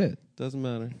 Say it. doesn't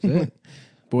matter. Say it.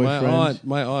 Boyfriend.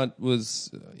 My aunt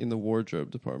was in the wardrobe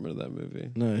department of that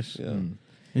movie. Nice. Yeah.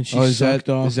 And she Oh, is sucked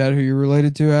that off. is that who you're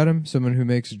related to, Adam? Someone who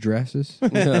makes dresses?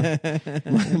 Yeah.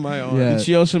 my aunt. Yeah. Did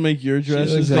she also make your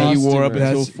dresses was a that you wore up costumer.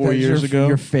 until 4 years ago?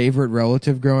 Your favorite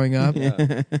relative growing up?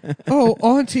 Yeah. Oh,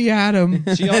 Auntie Adam.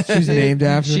 She also She's did, named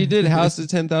after. She did House of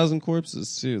 10,000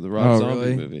 Corpses too, the Rob Oh, Zombie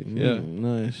really? movie. Yeah.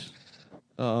 Nice.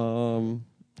 Um,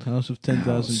 House of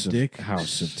 10,000 Dick.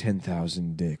 House of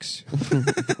 10,000 Dicks.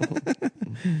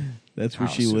 That's where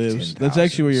House she of lives. 10,000 That's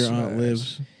actually where your aunt Swears.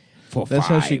 lives. For That's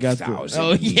how she got the. 5,000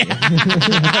 Oh yeah,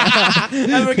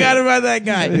 I forgot about that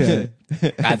guy. Yeah.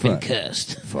 I've been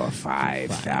cursed For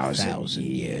 5,000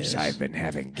 years, I've been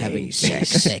having gay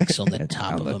sex on the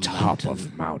top on the top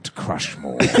of Mount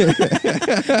Crushmore.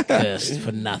 cursed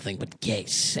for nothing but gay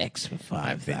sex for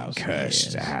 5,000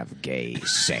 Cursed to have gay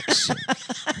sex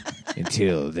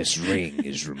until this ring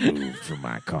is removed from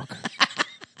my cock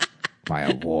by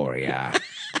a warrior.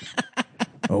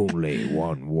 Only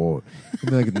one war.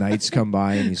 Like knights come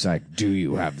by and he's like, "Do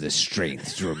you have the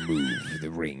strength to remove the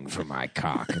ring from my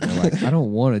cock?" And they're like, "I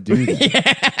don't want to do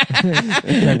that."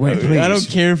 Like, wait, please, I don't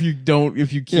care if you don't.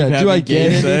 If you keep yeah, having do I gay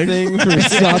get sex. anything for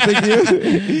stopping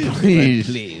you? please.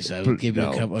 Please, I'll give you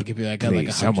no. a couple. I'll give you. I got Please,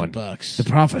 like someone- $100. The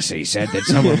prophecy said that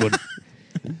someone would.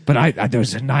 But I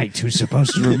there's a knight who's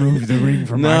supposed to remove the ring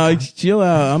from my No, cock. chill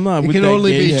out. I'm not. It with can that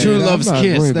only gay be shit. true I'm love's not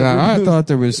kiss. worried that about it. I removes- thought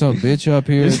there was some bitch up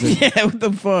here. That, Yeah, what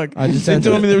the fuck? I just they had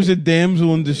told to- me there was a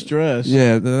damsel in distress.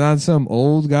 yeah, not some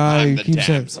old guy who keeps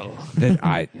saying damsel. that.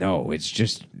 I no, it's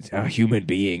just a human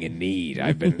being in need.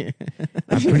 I'm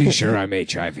pretty sure I'm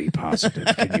HIV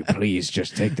positive. Can you please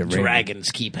just take the ring?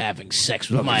 Dragons keep having sex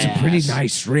with Look, my it's ass. a pretty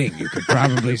nice ring. You could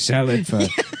probably sell it for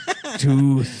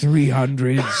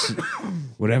 200-300,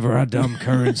 whatever our dumb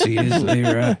currency is,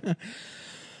 lira.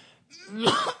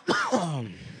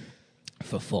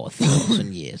 For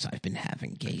 4,000 years, I've been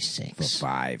having gay sex.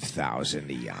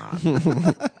 5,000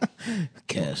 eon.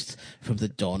 Cursed from the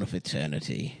dawn of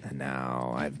eternity. And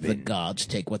now I've The been gods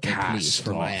take what they cast please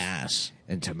from my off. ass.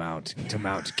 and to Mount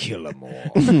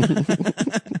Killamore,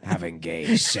 having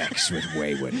gay sex with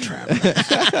wayward travelers,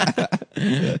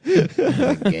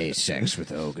 having gay sex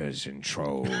with ogres and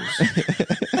trolls.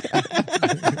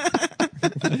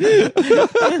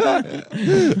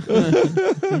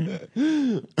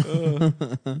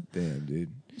 Damn,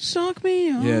 dude. Suck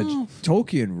me off. Yeah,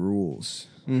 Tolkien rules.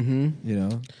 Mm-hmm. You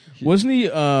know. Wasn't he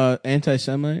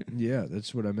anti-Semite? Yeah,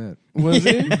 that's what I meant. Was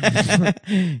he?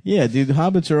 Yeah, dude. The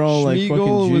hobbits are all like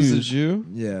Schmeagol fucking was a Jews. Jew.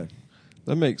 Yeah.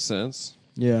 That makes sense.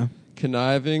 Yeah,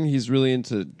 Conniving. He's really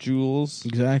into jewels,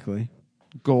 exactly.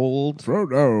 gold.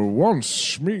 Frodo, once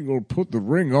Smeagol put the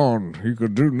ring on, he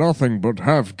could do nothing but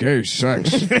have gay sex.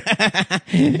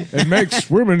 It makes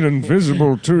women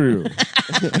invisible to you.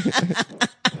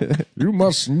 You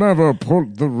must never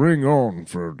put the ring on,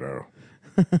 Frodo.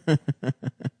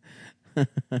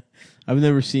 I've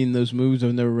never seen those movies.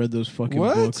 I've never read those fucking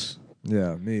What? books.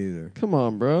 Yeah, me either. Come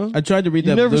on, bro. I tried to read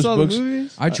You never those saw books. the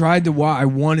movies? I tried to watch. I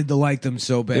wanted to like them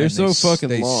so bad. They're and so fucking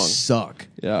they long. suck.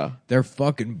 Yeah, They're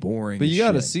fucking boring. but as you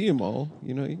got to shit. see them all.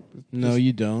 You know. No,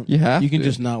 you don't. You have You can to.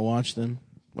 just not watch them.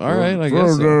 All right, I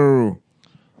guess. So.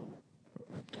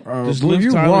 Frodo, Does will Liv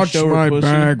you Tyler watch show her my pussy?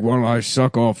 bag while I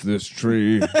suck off this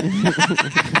tree?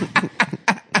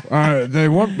 They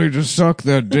want me to suck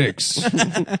their dicks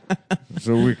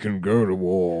so we can go to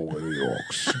war with the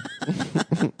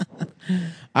orcs.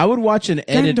 I would watch an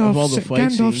edit of all the fight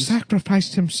Gandalf scenes.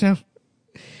 sacrificed himself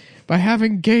by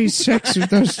having gay sex with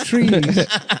those trees.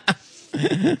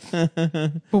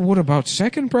 But what about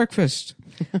second breakfast?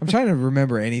 I'm trying to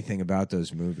remember anything about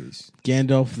those movies.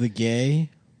 Gandalf the gay.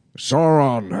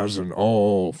 Sauron has an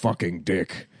all fucking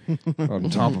dick on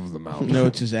top of the mountain. No,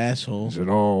 it's his asshole. He's an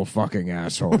all fucking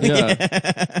asshole. Yeah.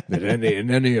 That in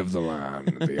any of the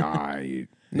land, the eye.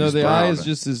 No, his the brown- eye is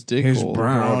just his dick his hole.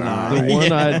 brown eye. The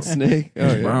one-eyed snake. Oh,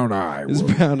 His yeah. brown eye His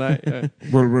will, brown eye. Yeah.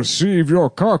 will receive your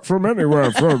cock from anywhere,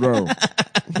 Frodo.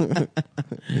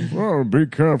 Well, be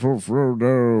careful,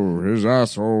 Frodo. His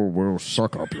asshole will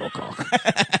suck up your cock. Is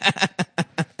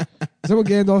that what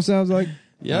Gandalf sounds like?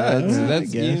 Yeah,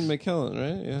 that's guess. Ian McKellen,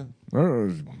 right? Yeah.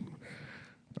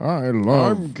 I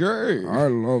love gay. I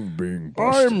love being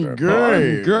busted. I'm at.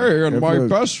 gay. I'm gay, and If my it-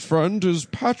 best friend is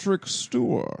Patrick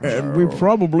Stewart. And we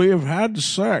probably have had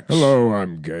sex. Hello,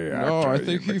 I'm gay actor. No, I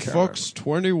think he Ian fucks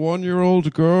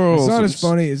 21-year-old girls. It's not as And-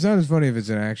 funny. It's not as funny if it's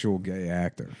an actual gay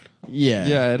actor. Yeah.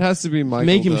 Yeah, it has to be Michael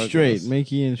Make him Douglas. straight.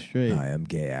 Make Ian straight. I am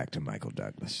gay actor Michael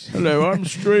Douglas. Hello, I'm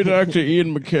straight actor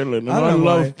Ian McKellen, and I I, don't know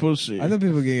love why. pussy. I know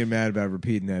people getting mad about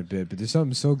repeating that bit, but there's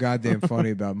something so goddamn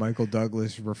funny about Michael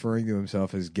Douglas referring to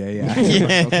himself as gay actor.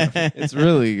 Michael Douglas. It's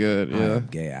really good, I yeah. am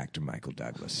gay actor Michael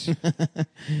Douglas. If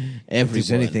Everyone.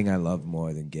 there's anything I love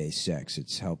more than gay sex,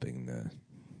 it's helping the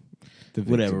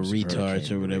Whatever, victims of retards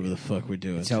Hurricane or whatever Maria. the fuck we're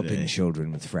doing It's helping today.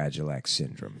 children with Fragile X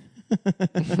syndrome.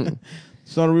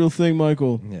 It's not a real thing,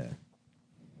 Michael. Yeah.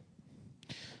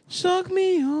 Suck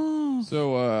me off.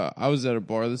 So I was at a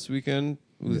bar this weekend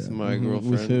with my Mhm.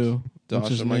 girlfriend. With who? What's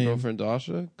his Dasha, my name? girlfriend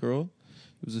Dasha, girl.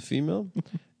 It was a female.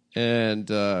 And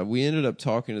we ended up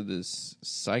talking to this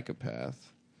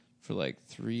psychopath for like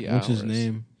 3 hours. What's his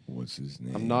name? What's his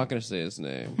name? I'm not going to say his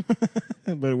name.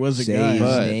 But it was a Say guy. his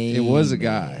But name, it was a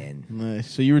guy. man.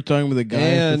 Nice. So you were talking with a guy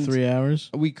And- for 3 hours?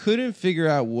 We couldn't figure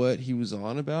out what he was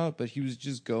on about, but he was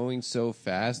just going so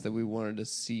fast that we wanted to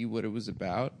see what it was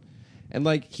about. And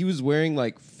like he was wearing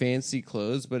like fancy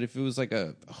clothes, but if it was like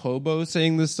a hobo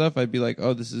saying this stuff, I'd be like,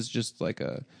 "Oh, this is just like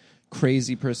a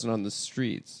crazy person on the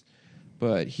streets."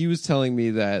 But he was telling me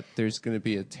that there's going to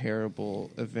be a terrible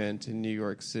event in New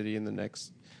York City in the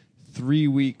next 3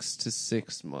 weeks to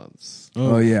 6 months.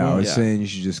 Oh, yeah, I was Yeah. saying you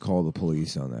should just call the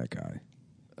police on that guy.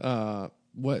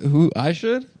 What? Who? I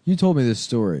should? You told me this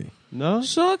story. No.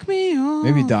 Suck me off.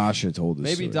 Maybe Dasha told this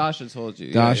Maybe story. Dasha told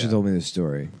you. Dasha yeah. told me this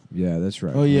story. Yeah, that's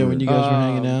right. Oh, yeah, We when were- you guys were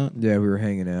hanging out? Yeah, we were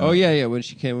hanging out. Oh yeah, when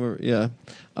she came over, yeah,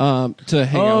 to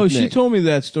hang out. Oh, With she Nick. told me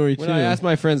that story, too. When I asked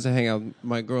my friends to hang out with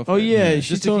my Oh, girlfriend. yeah. just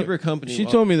She to told, keep her company. She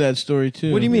while- told me that story,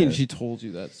 too. What do you mean? Yeah. She told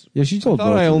you that? Yeah, she told I thought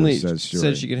both I of only us that story.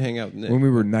 said she could hang out with Nick. when we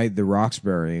were night the rocks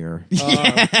burying her. What's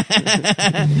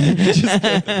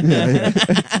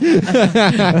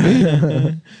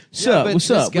up? but What's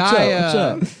this up? guy, What's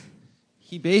up?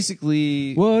 He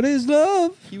basically What is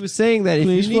love? he was saying that if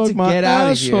Please you need to fuck my get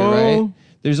out of here, asshole. right?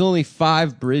 There's only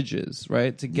 5 bridges,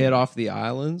 right, to get off the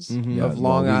islands Yeah, of well,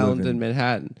 Long we live Island in- and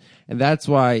Manhattan, and that's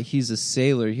why he's a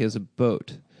sailor. He has a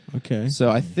boat. Okay. So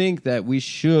I think that we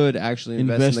should actually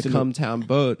invest in the Cumtown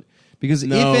boat because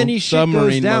No, if any shit goes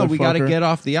submarine, down, we got to motherfucker. get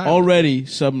off the island. Already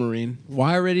submarine.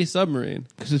 Why already submarine?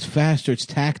 Because it's faster. It's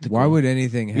tactical. Why would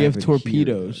anything happen? We have here?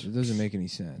 torpedoes. It doesn't make any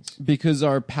sense. Because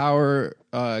our power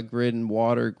grid and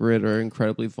water grid are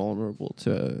incredibly vulnerable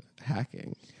to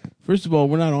hacking. First of all,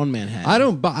 we're not on Manhattan. I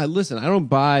don't buy. Listen, I don't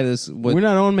buy this. We're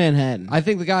not on Manhattan. I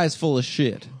think the guy is full of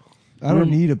shit. I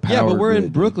don't need a power Yeah, but we're in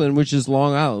grid. Brooklyn, which is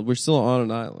Long Island. We're still on an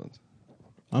island.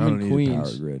 I'm I don't in need a power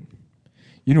Queens. grid.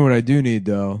 You know what I do need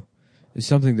though? Is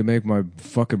something to make my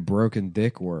fucking broken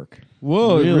dick work.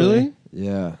 Whoa, Really? really?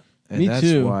 Yeah, and Me that's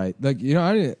too. why. Like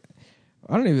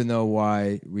I don't even know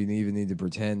why we even need to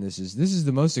pretend this is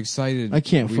the most excited I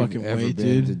can't we've fucking ever wait, been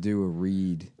dude. to do a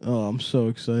read. Oh, I'm so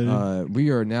excited. We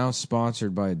are now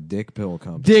sponsored by a dick pill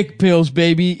company. Dick pills,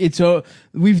 baby.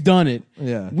 We've done it.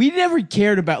 Yeah. We never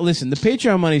cared about. Listen, the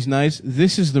Patreon money's nice.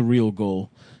 This is the real goal: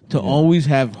 to always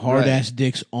have hard ass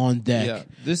dicks on deck. Yeah.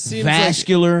 This seems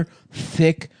vascular,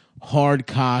 thick, hard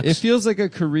cocks. It feels like a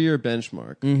career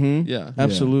benchmark. Mm-hmm. Yeah.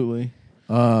 Absolutely.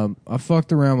 I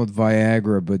fucked around with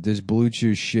Viagra, but this Blue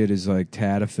Chew shit is like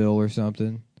Tadafil or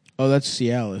something. Oh, that's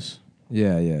Cialis.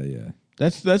 Yeah.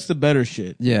 That's the better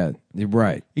shit. Yeah, you're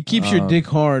right. It keeps your dick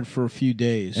hard for a few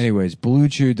days. Anyways,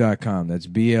 BlueChew.com. That's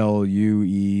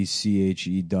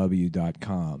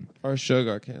BlueChew.com. Our show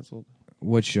got canceled.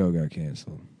 What show got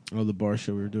canceled? Oh, the bar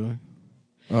show we were doing.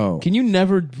 Oh. Can you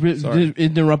never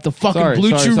interrupt the fucking Sorry, Blue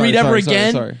sorry, Chew sorry, read ever sorry,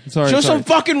 again? sorry, Show sorry. some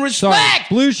fucking Sorry. respect.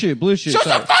 Blue Chew. Show sorry.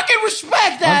 some fucking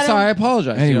respect, I'm Adam. sorry. I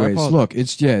apologize. dude. I Anyways, apologize. look,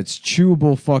 it's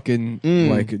chewable fucking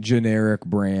like generic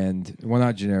brand. Well,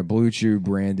 not generic, Blue Chew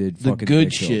branded The fucking good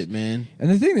dick pills. shit, man. And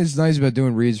the thing that's nice about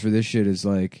doing reads for this shit is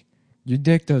like your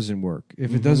dick doesn't work.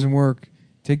 If it doesn't work,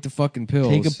 take the fucking pills.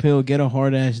 Take a pill, get a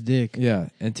hard ass dick. Yeah,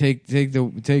 and take the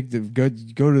go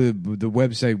to the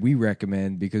website we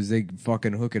recommend because they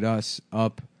fucking hook it us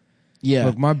up. Yeah.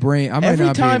 Look, my brain, I might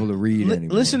not be able to read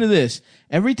anymore. Listen to this.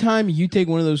 Every time you take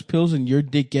one of those pills and your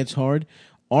dick gets hard,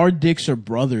 our dicks are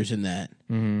brothers in that.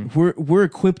 We're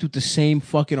equipped with the same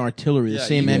fucking artillery, the Yeah,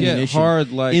 same you get ammunition.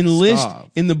 hard like Enlist Stav.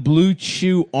 in the Blue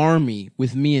Chew army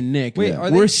with me and Nick. Wait,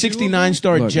 are they we're chewable? 69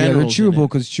 star Look, yeah, they're generals. in chewable it.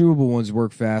 because chewable ones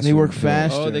work faster. They work than pills.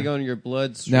 fast. Oh, they go in your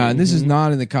bloodstream. Now, and this is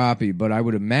not in the copy, but I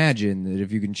would imagine that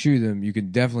if you can chew them, you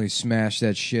can definitely smash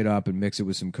that shit up and mix it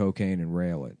with some cocaine and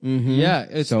rail it. Yeah,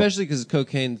 especially because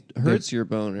cocaine hurts your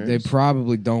boners. They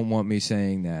probably don't want me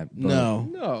saying that. But No.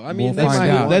 No, I mean We'll they find might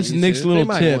out. want That's you Nick's to. little They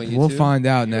might tip. want you We'll to. find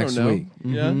out You don't next know. week.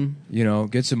 Yeah. You know,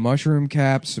 get some mushroom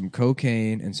caps, some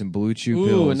cocaine, and some Blue Chew Ooh,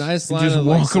 pills. a nice And line just of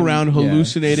like walk some around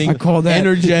hallucinating, I call that-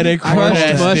 energetic, I call hard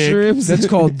that ass mushrooms. That's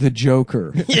called the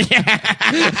Joker.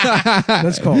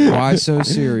 That's called Why So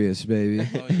Serious, baby.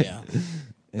 Oh, yeah.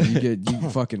 And you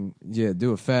fucking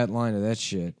do a fat line of that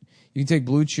shit. You can take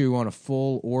Blue Chew on a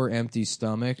full or empty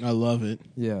stomach. I love it.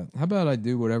 Yeah. How about I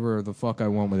do whatever the fuck I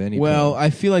want with any Well, pill? I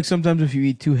feel like sometimes if you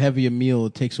eat too heavy a meal,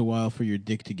 it takes a while for your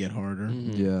dick to get harder.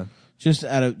 Yeah.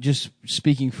 Just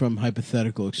speaking from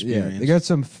hypothetical Yeah. experience. They got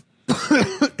some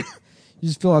you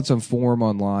just fill out some form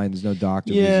online. There's no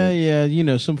doctor visit. yeah. You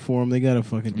know, some form they gotta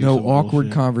fucking do No some awkward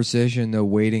bullshit. conversation, no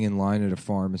waiting in line at a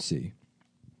pharmacy.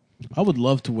 I would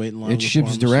love to wait in line. It at a ships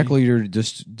pharmacy. directly to your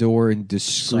door in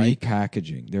discreet Psych.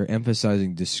 packaging. They're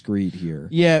emphasizing discreet here.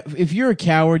 Yeah, if you're a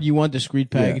coward, you want discreet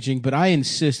packaging, but I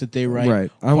insist that they write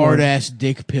Right. I hard want- ass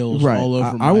dick pills Right. all over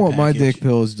I my want my package. dick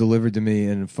pills delivered to me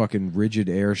in a fucking rigid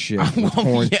air ship with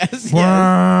horn. Yes,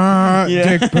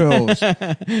 Yeah. Dick pills. I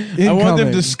want them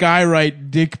Incoming. to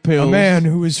skywrite dick A pills. man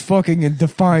who is fucking in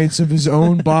defiance of his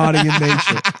own body and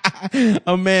nature.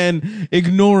 A man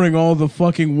ignoring all the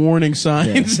fucking warning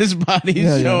signs his body's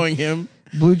Yeah, yeah. showing him.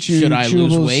 Blue Chew Should I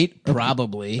lose chewables weight?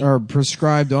 Probably. Are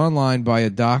prescribed online by a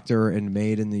doctor and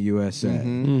made in the USA.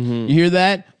 You hear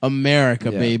that?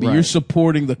 America, Yeah, baby. right. You're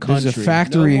supporting the There's country. a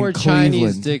factory No more in Cleveland.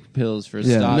 Chinese dick pills for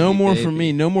Yeah. stocky No more baby. for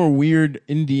me. No more weird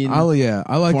Indian. I like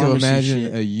to pharmacy imagine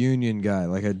shit. a union guy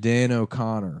like a Dan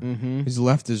O'Connor. He's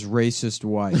left his racist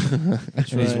wife. and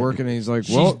he's right. working and he's like,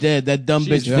 She's well, dead. That dumb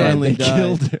bitch She's dead. finally They died.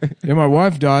 killed her. yeah, my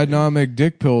wife died. Now I make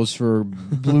dick pills for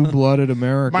blue-blooded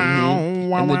America.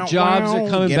 And the jobs are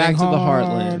coming Getting back to the hard.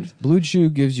 heartland. Blue Chew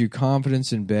gives you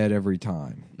confidence in bed every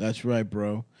time. That's right,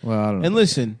 bro. Well, I don't know. And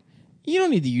listen, you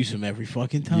don't need to use them every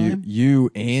fucking time.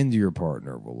 You and your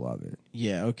partner will love it.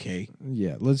 Yeah, okay.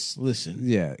 Yeah, let's Listen,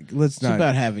 let's it's not.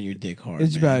 about having your dick hard.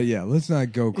 It's man. about let's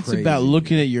not go It's crazy. about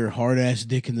looking at your hard ass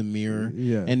dick in the mirror.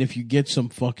 Yeah. And if you get some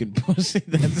fucking pussy,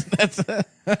 that's a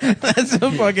fucking That's a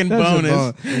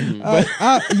bonus.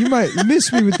 you might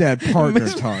miss me with that partner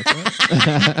talk.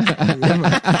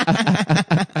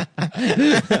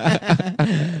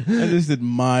 I just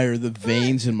admire the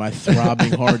veins in my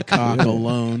throbbing hard cock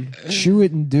alone. Chew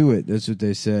it and do it. That's what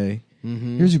they say.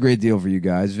 Here's a great deal for you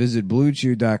guys. Visit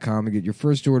BlueChew.com and get your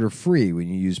first order free when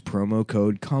you use promo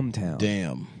code CUMTOWN.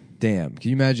 Damn. Can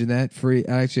you imagine that? Free?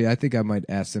 Actually, I think I might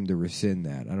ask them to rescind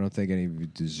that. I don't think any of you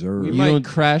deserve We it. might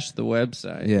crash the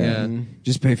website. Yeah.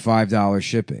 Just pay $5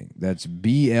 shipping. That's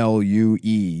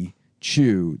BLUE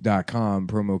chew.com,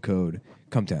 promo code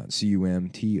CUMTOWN.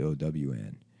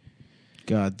 CUMTOWN.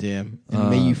 God damn. And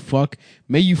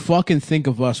may you fucking think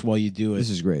of us while you do it. This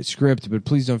is great. Script, but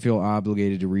please don't feel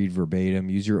obligated to read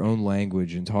verbatim. Use your own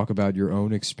language and talk about your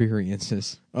own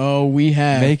experiences. Oh, we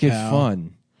have. Make it pal.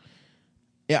 fun.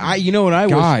 Yeah, you know what I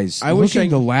Guys, wish I wish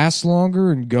looking I to last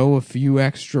longer and go a few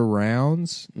extra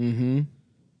rounds. Mhm.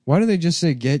 Why do they just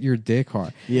say get your dick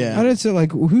hard? Yeah. How did it say,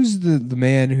 like, who's the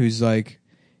man who's like,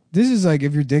 this is like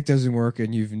if your dick doesn't work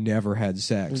and you've never had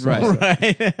sex. Right.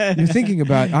 Right. You're thinking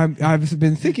about, I've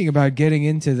been thinking about getting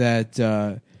into that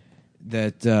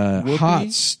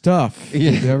hot stuff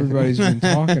that everybody's been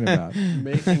talking about.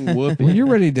 Making whoopee. When you're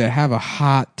ready to have a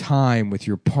hot time with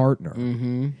your partner,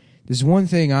 there's one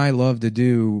thing I love to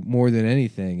do more than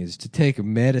anything is to take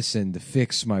medicine to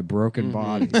fix my broken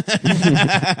body.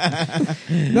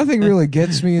 Nothing really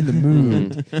gets me in the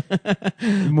mood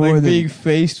more Like than being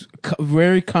faced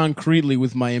very concretely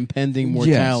with my impending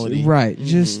mortality. Yes, right.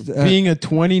 Just Being a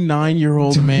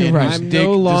 29-year-old man Right. whose I'm dick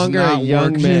no longer does a not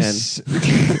young work. man. just-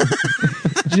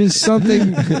 just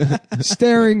something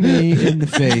staring me in the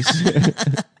face,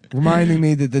 reminding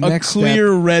me that the A next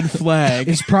clear step red flag.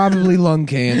 is probably lung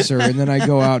cancer, and then I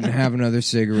go out and have another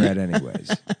cigarette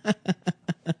anyways.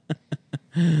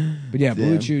 But yeah,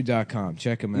 BlueChew.com.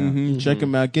 Check them out. Check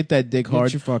them out. Get that dick Get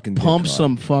hard. your fucking dick Pump hard.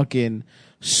 some fucking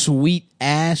sweet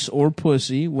ass or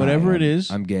pussy, whatever it is.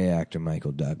 I'm gay actor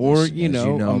Michael Douglas. Or, As you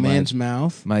know, a man's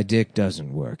mouth. My dick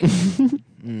doesn't work.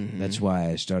 That's why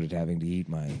I started having to eat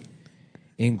my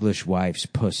English wife's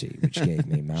pussy, which gave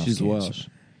me mouth She's cancer. Welsh.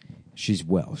 She's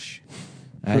Welsh.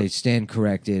 I stand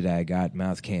corrected. I got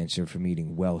mouth cancer from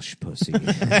eating Welsh pussy.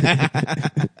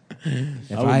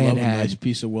 If I would love had a nice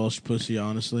piece of Welsh pussy,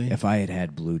 honestly. If I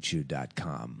had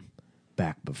BlueChew.com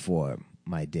back before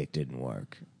my dick didn't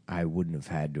work, I wouldn't have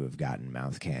had to have gotten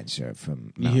mouth cancer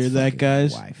from You hear that, mouth-fucking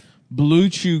guys? my wife. Blue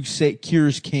Chew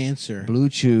cures cancer.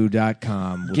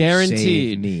 BlueChew.com would Guaranteed.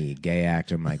 save me, gay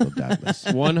actor Michael Douglas,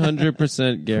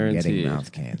 100% from guaranteed. getting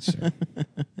mouth cancer.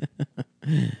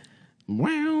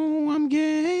 Wow, I'm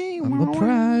gay. I'm Wow, a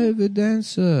private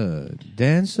dancer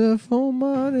for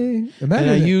money. And I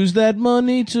Imagine use that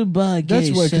money to buy gay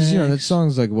that's what, because that sex.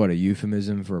 song's like what, a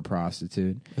euphemism for a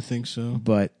prostitute. I think so.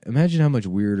 But imagine how much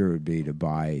weirder it would be to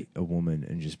buy a woman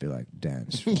and just be like,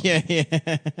 dance. For me. Yeah.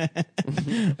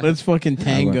 Let's fucking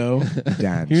tango.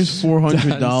 Dance. Here's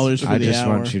 $400 for I the just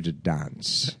hour. want you to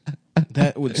dance.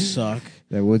 That would suck.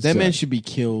 That That man should be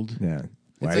killed. Yeah.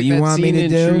 It's What like do you that want me scene to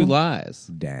in do? True Lies,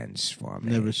 Dance for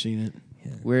me. Never seen it.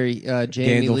 where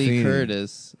Jamie Lee Gandolfini.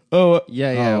 Curtis. Oh,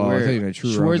 Yeah, Oh, I where thought you meant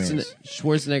True Romance.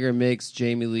 Schwarzenegger makes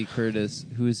Jamie Lee Curtis,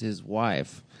 who is his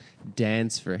wife,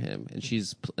 dance for him, and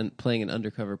she's playing an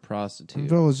undercover prostitute.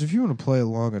 Fellas, if you want to play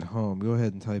along at home, go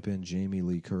ahead and type in Jamie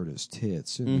Lee Curtis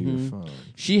tits into your phone.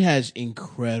 she has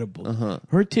incredible. Uh-huh.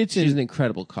 Her tits She's in an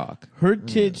incredible cock. her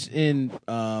tits in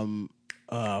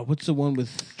what's the one with?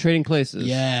 Trading Places.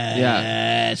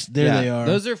 Yes, there Yeah. they are.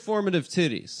 Those are formative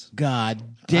titties. God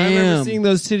I remember damn. seeing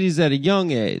those titties at a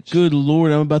young age. Good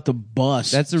Lord, I'm about to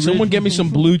bust. That's Someone get me some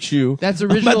Blue Chew. That's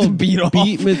I'm original about to beat off.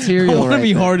 beat material I want to right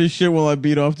be there. hard as shit while I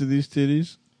beat off to these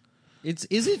titties.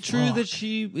 Is it true Fuck. that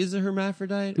she is a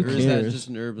hermaphrodite, Who or is that cares? just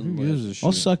an urban Who gives myth? a shit?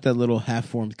 I'll suck that little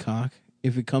half-formed cock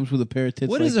if it comes with a pair of tits.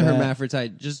 What like is a that.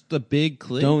 hermaphrodite? Just a big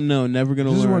clit? Don't know. Never gonna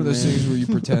This is learn. one of those man. things where you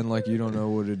pretend like you don't know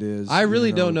what it is. I really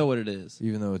even don't though- know what it is.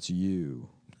 Even though it's you.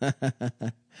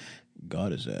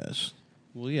 God his ass.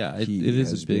 Well, yeah, it He is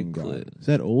has a big been clit. God. Is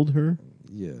that old her?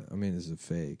 Yeah, I mean, it's a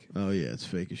fake. Oh yeah, it's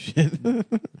fake as shit.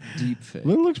 Deep fake.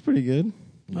 Well, it looks pretty good.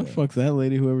 I'd Yeah. fuck that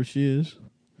lady, whoever she is.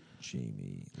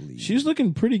 Jamie Lee. She's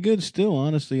looking pretty good still,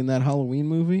 honestly, in that Halloween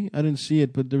movie. I didn't see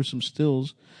it, but there were some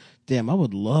stills. Damn, I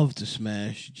would love to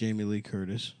smash Jamie Lee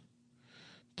Curtis.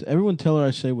 Everyone tell her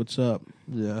I say what's up.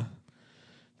 Yeah.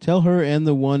 Tell her and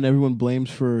the one everyone blames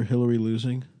for Hillary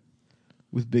losing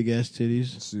with big ass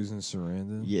titties. Susan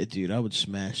Sarandon. Yeah, dude, I would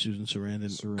smash Susan Sarandon.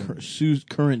 Sarandon.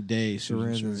 Current day Susan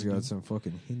Sarandon's Sarandon. got some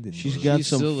fucking Hindenburg. She's got She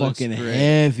some still looks fucking great.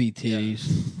 heavy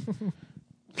titties.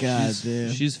 God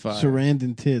damn. She's fire.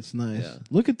 Sarandon tits, nice. Yeah.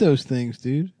 Look at those things,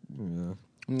 dude. Yeah.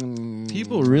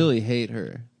 People really hate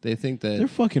her. They think that They're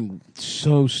fucking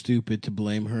so stupid to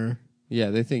blame her.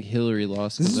 they think Hillary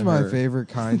lost. This 'cause is of my her. favorite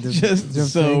kind of Just of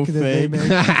so fake that they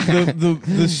fake.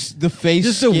 make. The face,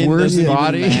 Just a skin worse doesn't even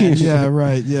body. match. Yeah,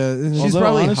 right. Yeah. And She's Although,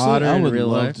 probably honestly, hotter I in would real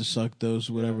love life. to suck those,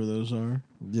 whatever those are,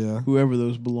 yeah. whoever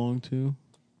those belong to.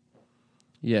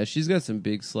 Yeah, she's got some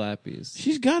big slappies.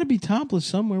 She's got to be topless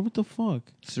somewhere. What the fuck?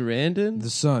 Sarandon? The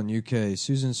Sun, UK.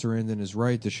 Susan Sarandon is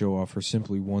right to show off her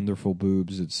simply wonderful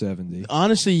boobs at 70.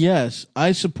 Honestly, yes.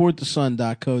 I support the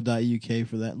sun.co.uk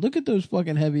for that. Look at those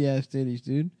fucking heavy ass titties,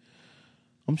 dude.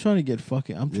 I'm trying to get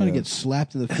Yeah. get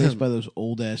slapped in the face by those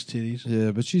old ass titties.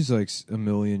 Yeah, but she's like a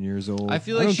million years old. I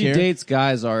feel I like don't she care. dates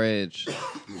guys our age.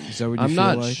 Is that what you I'm feel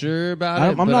not like? sure about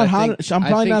I'm it. but not I hot. think- I'm I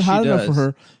probably think not she hot enough for does.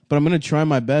 her, but I'm going to try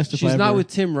my best. If I She's not ever- with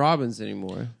Tim Robbins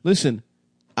anymore. Listen,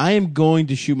 I am going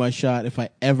to shoot my shot if I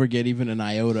ever get even an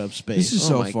iota of space. This is Oh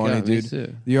so my funny, God, me dude.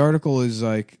 too. The article is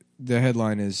like, the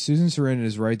headline is Susan Sarandon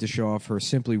is right to show off her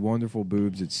simply wonderful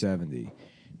boobs at 70.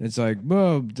 And it's like,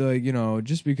 well, like, you know,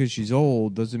 just because she's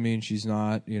old doesn't mean she's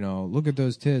not, you know, look at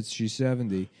those tits, she's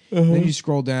 70. Then you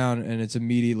scroll down and it's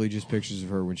immediately just pictures of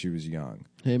her when she was young.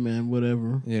 Hey man,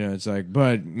 whatever. You know, it's like,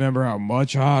 but remember how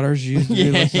much hotter she used to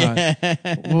be?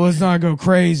 Let's not go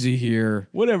crazy here.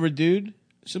 Whatever, dude.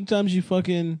 Sometimes you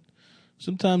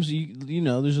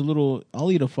know, there's a little.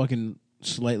 I'll eat a fucking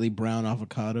slightly brown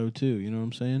avocado too. You know what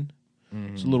I'm saying?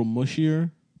 It's a little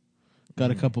mushier. Got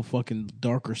a couple fucking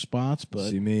darker spots, but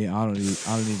See me, I don't need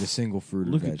a single fruit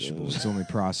or Look at vegetable. those. It's only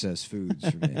processed foods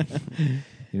for me.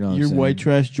 You know what you're I'm saying? white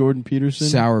trash Jordan Peterson.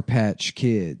 Sour Patch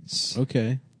Kids.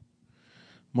 Okay.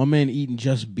 My man eating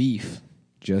just beef.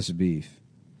 Just beef.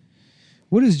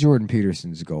 What is Jordan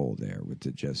Peterson's goal there with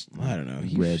the just? I don't know.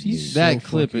 Red He's meat? so That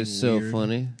clip fucking is so weird.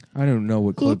 funny. I don't know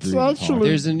what clip It's you're even actually- talking.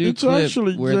 There's a new It's clip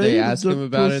actually where they gay, ask the him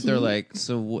about it. pussy. They're like,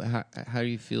 "So how do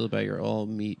you feel about your all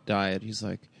meat diet?" He's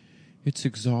like, "It's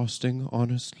exhausting,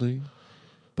 honestly,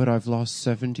 but I've lost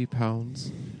 70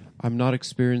 pounds. I'm not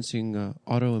experiencing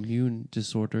autoimmune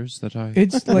disorders that I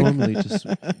It's like- normally just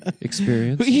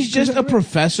experience." But he's just a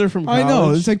professor from college. I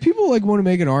know. It's like people like want to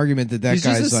make an argument that He's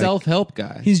guy's just a like self-help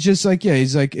guy. he's just like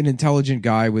he's like an intelligent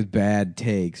guy with bad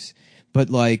takes, but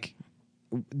like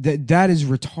that is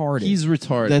retarded. He's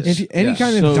retarded. That's- If any Yeah.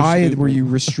 kind of So diet stupid. where you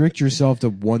restrict yourself to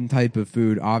one type of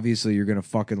food, obviously you're gonna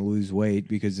fucking lose weight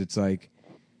because it's like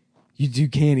you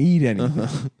can't eat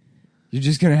anything. You're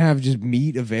just gonna have just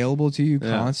meat available to you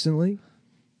Yeah. constantly.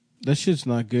 that shit's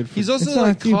not good for He's also It's not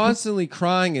like people- constantly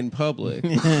crying in public.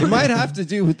 It might have to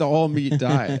do with the all meat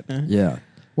diet. Yeah.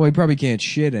 Well, he probably can't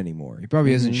shit anymore. He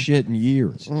probably hasn't shit in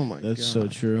years. Oh my god, That's so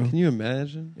true. Can you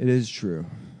imagine? It is true.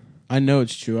 I know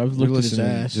it's true. I've You're looked at his listening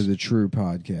ass. to the True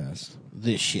Podcast.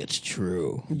 This shit's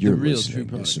true. You're real listening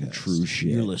True to some Podcast. true shit.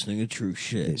 You're listening to true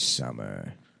shit. This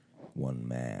summer, one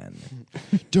man,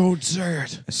 Don't say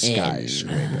it. a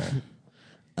skyscraper.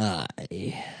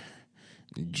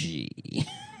 G.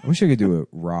 I wish I could do a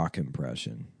rock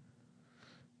impression.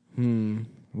 Hmm.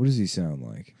 What does he sound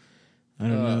like? I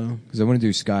don't know. Because I want to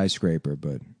do skyscraper,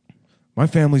 but my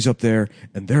family's up there,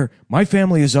 and my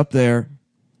family is up there.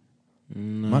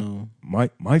 No.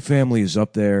 My family is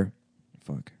up there.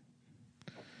 Fuck.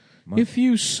 If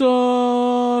you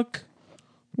suck,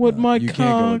 what my you cock?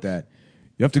 can't go with that.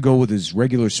 You have to go with his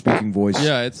regular speaking voice.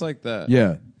 Yeah, it's like that.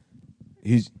 Yeah.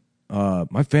 He's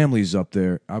my family's up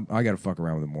there. I got to fuck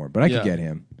around with him more, but I Yeah. could get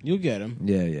him. You'll get him.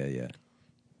 Yeah.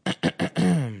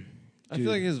 I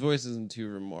feel like his voice isn't too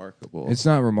remarkable. It's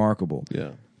not remarkable,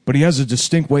 yeah, but he has a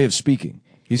distinct way of speaking.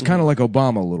 He's kind of like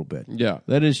Obama a little bit. yeah.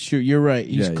 That is true. You're right.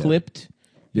 He's Yeah, yeah. clipped.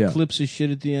 Yeah. Clips his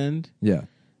shit at the end. Yeah.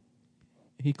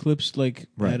 He clips like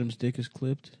Right. Adam's dick is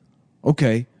clipped.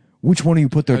 Okay. Which one of you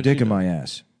put their How'd dick you in know? my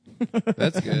ass?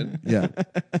 That's good. Yeah.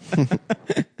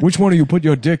 Which one of you put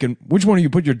your dick in? Which one of you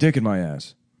put your dick in my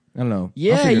ass? I don't know. I'll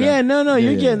Yeah, figure it yeah. out. No, Yeah,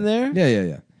 you're yeah, getting yeah. there.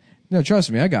 Yeah. No, trust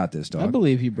me, I got this, I dog.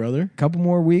 believe you, brother. Couple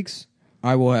more weeks,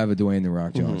 I will have a Dwayne the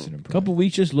Rock Johnson impression. Couple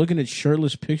weeks just looking at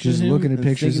shirtless pictures. Just of him looking at and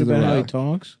pictures thinking of The about how he Rock.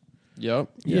 talks. Yep.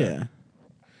 Yeah.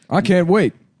 I can't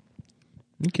wait.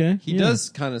 Okay. He yeah. does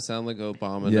kind of sound like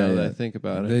Obama Yeah, now that yeah. I think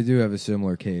about They it. do have a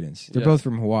similar cadence. They're Yeah. both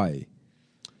from Hawaii.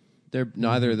 They're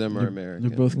neither of them are American.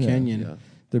 They're both Yeah. Kenyan. Yeah.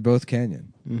 They're both Kenyan.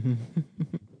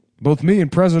 Both me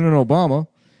and President Obama.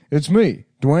 It's me,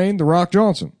 Dwayne the Rock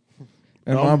Johnson,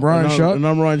 and I'm Ryan Shutt. And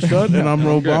I'm Ryan Shutt, and I'm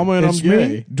Obama, and It's I'm gay.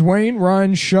 me, Dwayne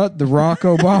Ryan Shutt the Rock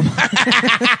Obama.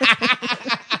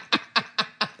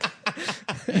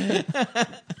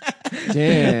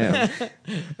 Damn.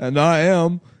 And I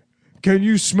am. Can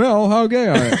you smell how gay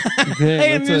I am?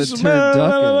 Damn, that's a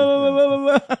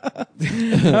turducken.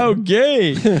 How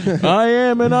gay I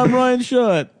am, and I'm Ryan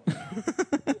Shutt.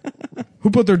 Who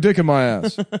put their dick in my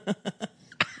ass?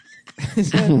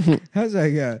 How's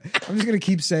that? Yeah, I'm just gonna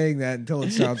keep saying that until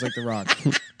it sounds like The Rock.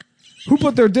 Who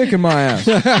put their dick in my ass?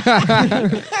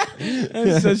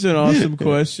 That's such an awesome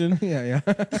question. Yeah.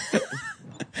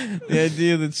 The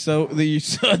idea that you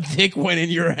saw a dick went in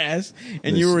your ass,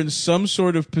 and you were in some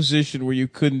sort of position where you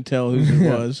couldn't tell whose it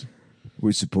was.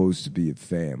 We're supposed to be a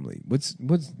family. What's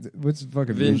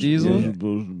fucking Vin Diesel? Yeah.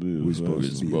 We're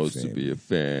supposed to be a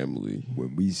family.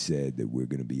 When we said that we're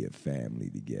gonna be a family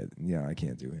together. Yeah, I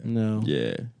can't do him. No,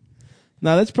 Yeah.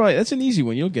 no, that's an easy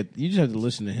one. You just have to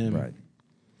listen to him. Right.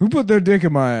 Who put their dick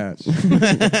in my ass?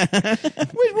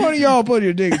 Which one of y'all put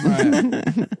your dick in my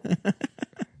ass?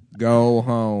 Go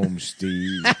home,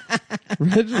 Steve.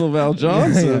 Reginald Val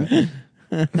Johnson.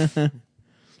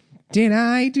 Did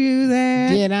I do that?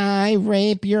 Did I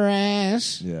rape your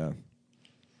ass? Yeah.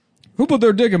 Who put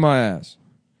their dick in my ass?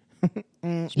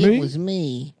 It's me. It was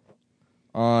me.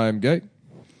 I'm gay.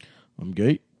 I'm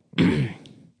gay.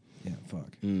 Yeah, fuck.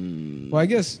 Well, I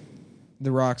guess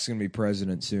The Rock's gonna be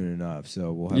president soon enough,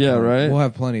 so we'll have Yeah, right? We'll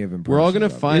have plenty of impressions. We're all gonna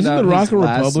of it. find Isn't out The Rock his a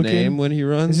last Republican? name when he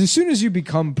runs. As soon as you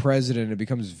become president, it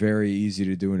becomes very easy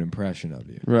to do an impression of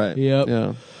you. Right. Yep.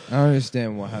 Yeah. I don't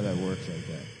understand how that works like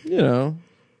that. You know,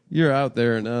 you're out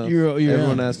there enough. You're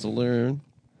Everyone out. has to learn.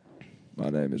 My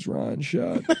name is Ryan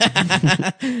Shutt.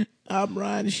 I'm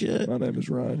Ryan Shutt, My name is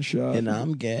Ryan Shutt. and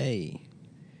I'm gay.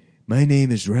 My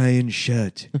name is Ryan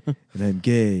Shutt, and I'm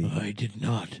gay. I did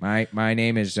not. My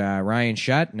name is Ryan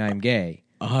Shutt, and I'm gay.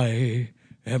 I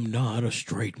am not a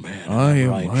straight man.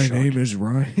 My name is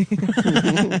Ryan.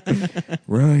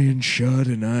 Ryan Shutt,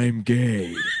 and I'm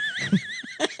gay.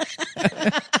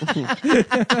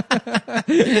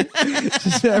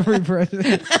 Just every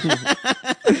president.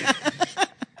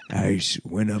 I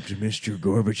went up to Mr.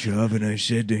 Gorbachev and I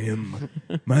said to him,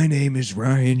 my name is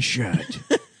Ryan Shutt,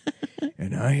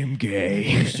 and I am gay.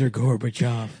 Mr.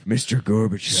 Gorbachev, Mr.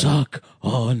 Gorbachev. suck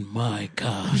on my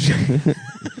cock.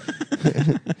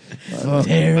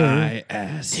 My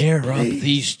ass. Tear up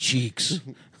these cheeks.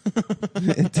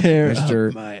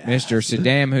 Mr.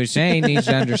 Saddam Hussein needs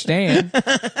to understand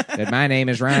that my name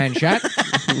is Ryan Shutt,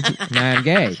 and I'm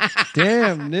gay.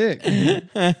 Damn, Nick.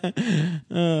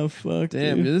 Oh, fuck.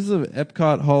 Damn, dude. this is an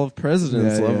Epcot Hall of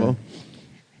Presidents Yeah, level.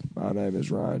 My name is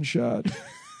Ryan Shutt,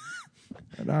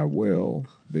 and I will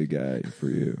be gay for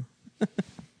you.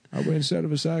 Instead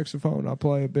of a saxophone, I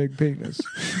play a big penis.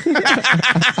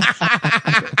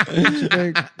 It's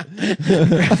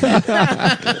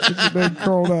a big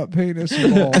curled up penis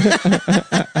ball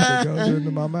that goes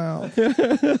into my mouth.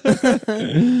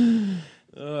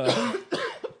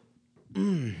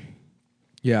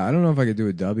 Yeah, I don't know if I could do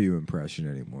a W impression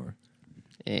anymore.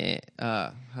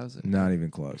 How's it? Not even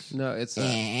close. No, it's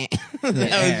That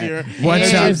was your.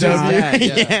 What's up,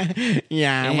 Doc?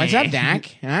 Yeah. What's up, Doc?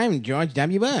 I'm George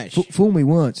W. Bush. Fool me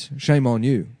once, shame on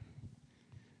you.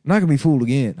 I'm not gonna be fooled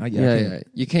again. yeah.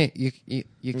 You can't. You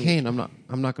can't. I'm not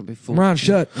gonna be fooled. I'm Ryan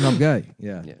Shutt, and I'm gay.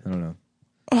 Yeah, Yeah. I don't know.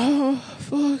 Oh,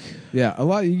 fuck. Yeah, a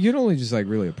lot. You can only just like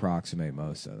really approximate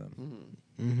most of them.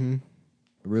 Mm-hmm.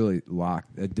 Really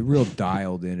the real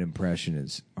dialed in impression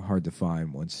is hard to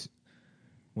find once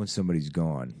somebody's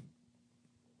gone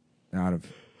out of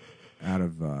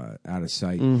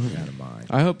sight, out of mind.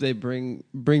 I hope they bring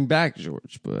back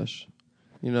George Bush.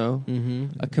 You know,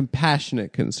 a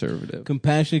compassionate conservative.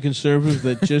 Compassionate conservative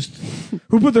that just.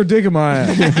 Who put their dick in my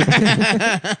ass?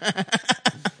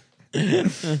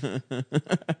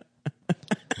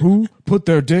 Who put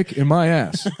their dick in my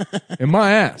ass? In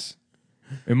my ass?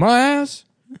 In my ass?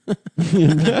 Why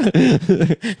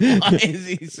is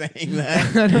he saying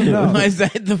that? I don't know. Why is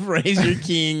that the phrase you're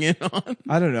keying in on?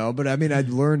 I don't know, but I mean, I'd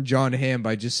learned John Hamm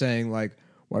by just saying, like,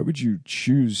 why would you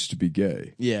choose to be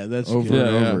gay? Yeah, that's Over good.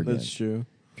 and over again. That's true.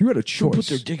 If you had a Who choice, put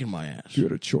their dick in my ass? if you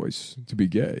had a choice to be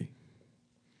gay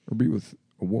or be with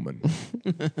a woman,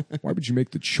 why would you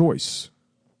make the choice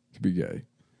to be gay?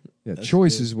 Yeah,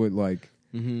 choice is what, like,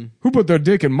 who put their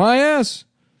dick in my ass?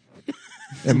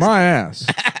 In my ass.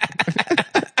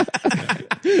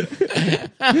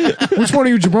 Which one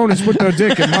of you jabronis put their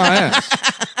dick in my ass?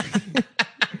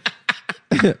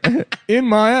 In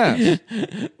my ass.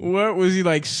 What was he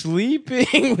like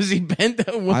sleeping? Was he bent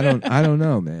over? I don't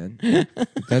know, man.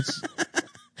 That's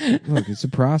look, it's a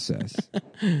process.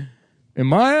 In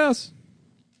my ass?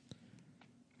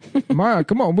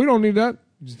 Come on, we don't need that.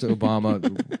 Just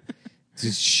Obama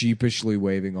just sheepishly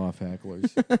waving off hecklers.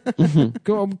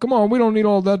 Come on, we don't need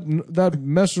all that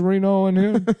Messerino in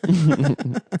here.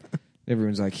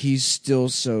 Everyone's like, he's still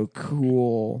so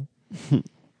cool.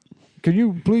 Can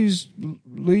you please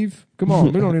leave? Come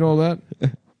on, we don't need all that.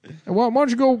 Why don't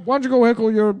you go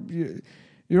heckle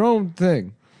your own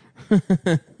thing?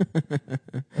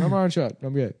 I'm Ryan Shutt.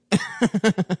 I'm gay.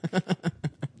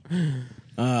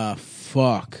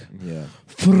 Fuck. Yeah.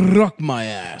 Fuck my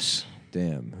ass.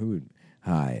 Damn. Who would?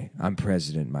 Hi, I'm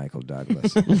President Michael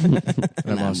Douglas. And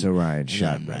I'm also Ryan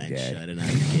Shutt. I'm but Ryan gay. Shutt and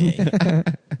I'm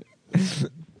gay.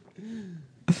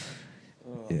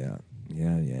 Yeah.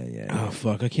 Oh,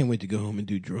 fuck. I can't wait to go home and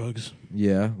do drugs.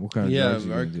 Yeah. What kind of drugs are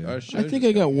you gonna do? our show I think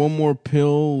just I got one more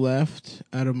pill left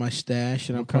out of my stash,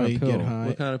 and I'll kind of probably get pill? high.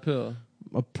 What kind of pill?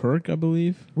 A perk, I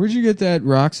believe. Where'd you get that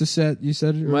Roxaset? You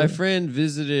said it My earlier? friend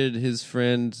visited his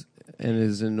friend and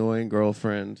his annoying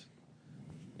girlfriend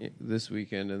this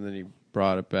weekend, and then he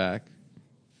brought it back.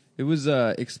 It was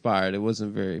expired. It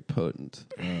wasn't very potent.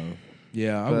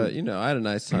 Yeah, But, I had a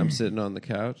nice time sitting on the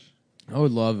couch. I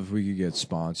would love if we could get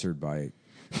sponsored by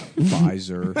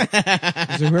Pfizer.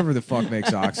 So whoever the fuck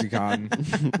makes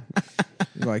OxyContin.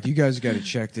 Like, you guys got to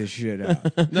check this shit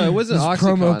out. No, it wasn't This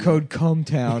Oxycontin. promo code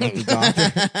CUMTOWN at the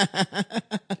doctor.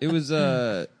 It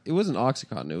wasn't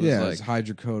Oxycontin. It was Yeah, like it's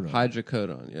hydrocodone.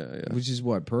 hydrocodone. Yeah. Which is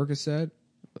what, Percocet?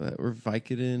 Or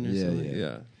Vicodin or something.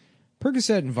 Yeah.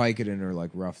 Percocet and Vicodin are like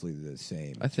roughly the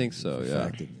same. I think so, yeah.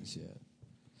 Effectiveness, yeah.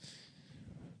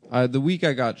 The week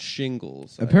I got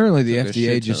shingles. I Apparently, the took a shit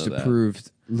FDA ton just of that.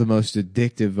 approved the most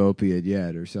addictive opiate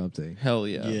yet, or something. Hell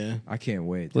yeah. Yeah. I can't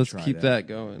wait. To Let's try keep that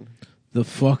going. The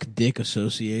Fuck Dick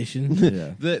Association.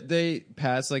 Yeah. They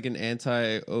passed like an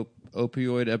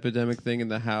anti-opioid epidemic thing in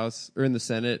the House or in the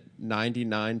Senate,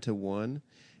 99-1,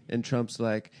 and Trump's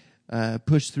like,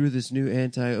 push through this new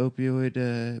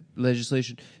anti-opioid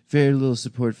legislation. Very little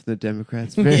support for the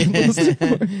Democrats. Very little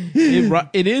support.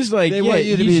 It is like They want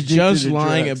you to be he's addicted just to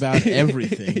lying drugs. about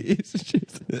everything.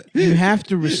 You have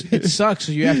to. It sucks.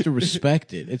 So you have to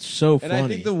respect it. It's so And funny. I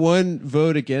think the one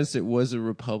vote against it was a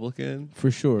Republican. for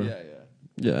sure.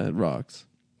 Yeah, it rocks.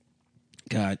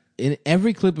 God, in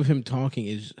every clip of him talking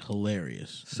is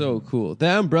hilarious. So cool.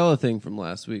 That umbrella thing from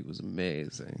last week was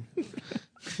amazing.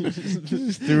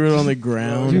 Just threw it on the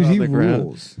ground. Dude, on he the ground.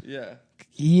 rules. Yeah.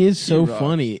 He is so rocks.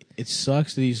 funny. It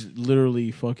sucks that he's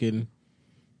literally fucking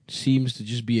seems to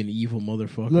just be an evil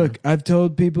motherfucker. Look, I've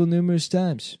told people numerous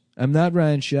times, I'm not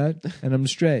Ryan Shutt, and I'm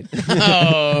straight.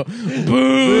 oh,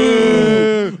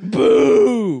 boo,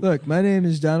 boo, Look, my name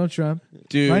is Donald Trump.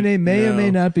 dude. My name may or no.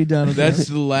 may not be Donald That's Trump.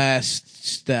 the last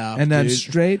stop, And I'm dude.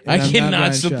 straight. And I I'm not cannot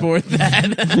Ryan Shutt. support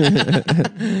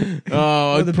that.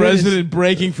 Oh, the a bit president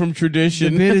breaking from The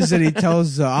tradition. bit is that he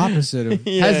tells the opposite of.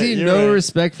 Yeah, Has he you're no right.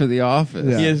 respect for the office?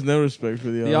 Yeah. He has no respect for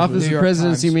the The office New of York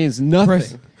presidency Times. means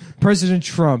nothing. President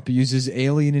Trump uses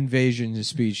alien invasion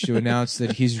speech to announce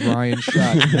that he's Ryan Shutt.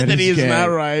 And that he he's is gay. not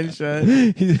Ryan Shutt.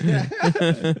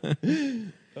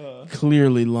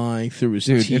 Clearly lying through his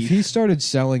Dude, teeth. if he started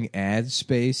selling ad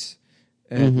space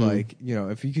and like, you know,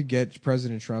 if he could get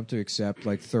President Trump to accept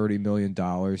like $30 million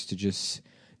to just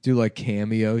do like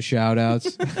cameo shout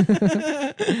outs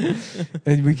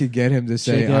and we could get him to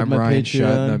say Check out I'm my Ryan Shutt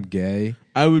Patreon. and I'm gay.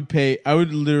 I would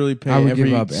literally pay I would every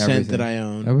give up cent everything. that I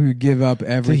own I would give up to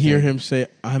everything. hear him say,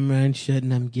 I'm Ryan Shutt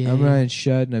and I'm gay. I'm Ryan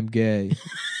Shutt and I'm gay.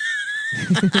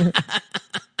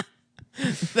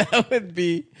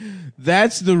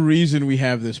 That's the reason we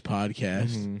have this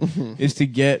podcast, Mm-hmm. is to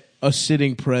get a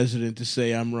sitting president to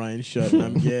say, I'm Ryan Shutt and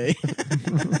I'm gay.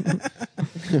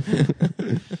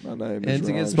 My name And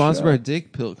to get sponsored by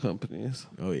dick pill companies.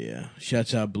 Oh, yeah.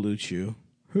 Shouts out Blue Chew.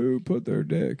 Who put their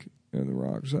dick in the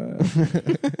rock's ass?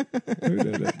 Who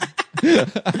did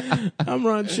it? I'm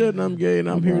Ryan Shutt and I'm gay, and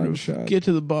I'm here Ryan to Shutt. get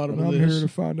to the bottom And of I'm this. here to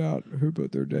find out who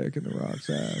put their dick in the rock's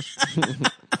ass.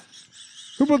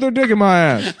 Who put their dick in my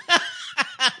ass?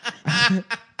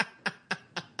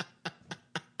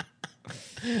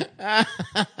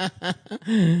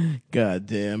 God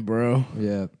damn, bro.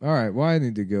 Yeah. All right. Well, I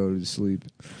need to go to sleep.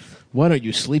 Why don't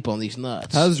you sleep on these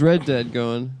nuts? How's Red Dead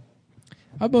going?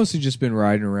 I've mostly just been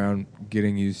riding around,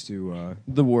 getting used to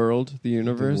The world, the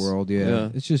universe, the world. Yeah.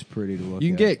 It's just pretty to look. You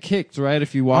can at. get kicked, right?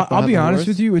 If you walk. I'll behind be the honest horse?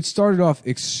 with you. It started off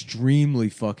extremely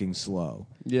fucking slow.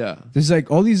 Yeah. There's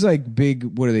like all these like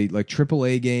big, what are they, like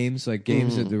AAA games, like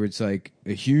games that there it's like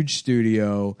a huge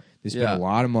studio. They spent Yeah. a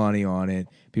lot of money on it.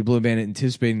 People have been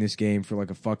anticipating this game for like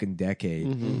a fucking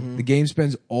decade. The game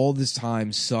spends all this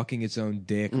time sucking its own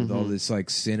dick with all this like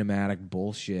cinematic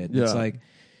bullshit. Yeah. It's like,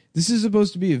 this is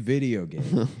supposed to be a video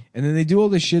game. And then they do all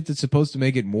this shit that's supposed to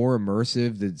make it more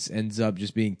immersive that ends up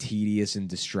just being tedious and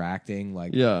distracting.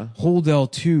 Like, Yeah. hold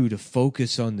L2 to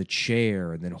focus on the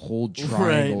chair and then hold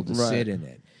triangle to right. sit in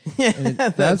it.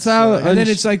 That's how. And then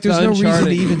it's like there's no reason Uncharted-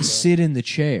 to even sit in the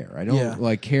chair. I don't Yeah.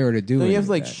 like care to do Don't it. you have to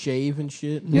like shave and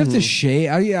shit? you have to shave.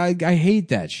 I hate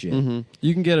that shit.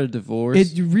 You can get a divorce.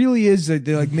 It really is that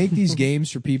they like make these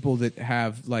games for people that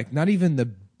have like not even the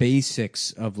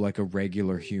basics of like a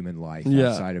regular human life Yeah.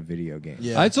 outside of video games.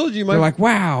 Yeah. I told you my They're like,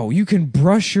 wow, you can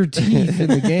brush your teeth in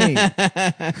the game.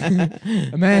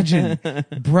 Imagine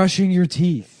brushing your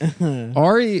teeth.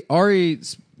 Ari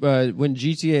when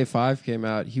GTA 5 came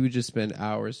out, he would just spend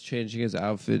hours changing his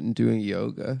outfit and doing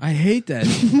yoga. I hate that.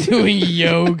 Doing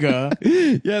yoga.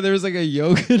 Yeah, there was like a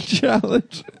yoga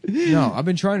challenge. No, I've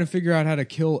been trying to figure out how to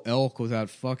kill elk without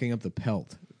fucking up the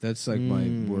pelt. That's like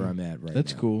where I'm at right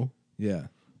That's now. cool. Yeah.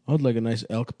 I would like a nice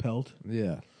elk pelt.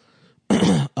 Yeah.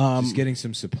 Just getting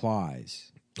some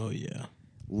supplies. Oh, yeah.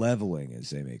 Leveling, as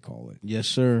they may call it. Yes,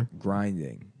 sir.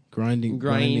 Grinding. Grinding.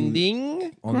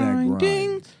 On that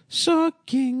grind.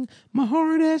 Sucking my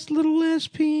hard ass little ass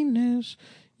penis.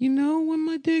 You know when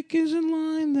my dick is in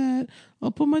line that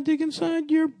I'll put my dick inside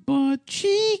your butt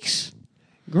cheeks.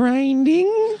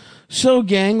 Grinding. So,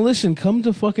 gang, listen, come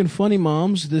to fucking Funny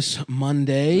Moms this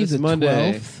Monday, This the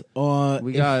Monday. 12th.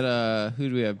 We got who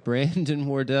do we have? Brandon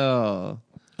Wardell.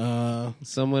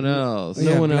 Someone else.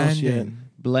 No one else Blandon. yet.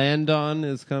 Blandon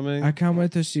is coming. I can't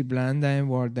wait to see Blanda and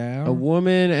Wardell. A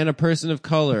woman and a person of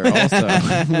color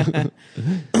also.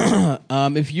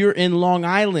 If you're in Long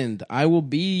Island, I will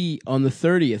be on the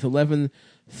 30th,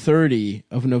 11:30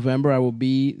 of November. I will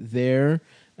be there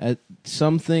at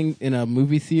something in a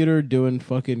movie theater doing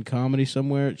fucking comedy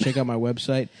somewhere. Check out my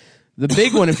website. The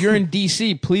big one, if you're in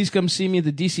D.C., please come see me at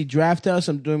the D.C. Draft House.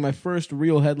 I'm doing my first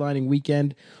real headlining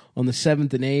weekend on the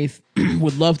 7th and 8th.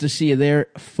 Would love to see you there,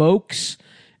 folks.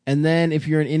 And then if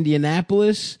you're in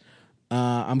Indianapolis,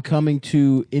 I'm coming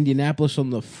to Indianapolis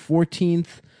on the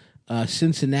 14th,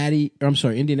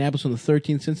 Indianapolis on the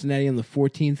 13th, Cincinnati on the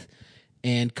 14th,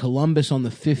 and Columbus on the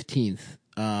 15th.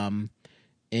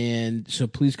 And so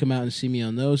please come out and see me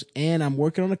on those. And I'm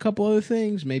working on a couple other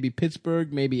things, maybe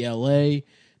Pittsburgh, maybe LA,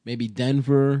 maybe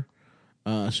Denver.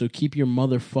 So keep your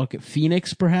motherfucking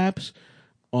Phoenix, perhaps.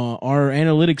 Our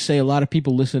analytics say a lot of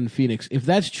people listen to Phoenix. If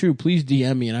that's true, please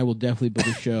DM me and I will definitely book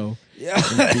a show in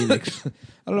Phoenix. I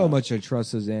don't know how much I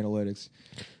trust those analytics.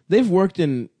 They've worked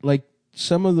in like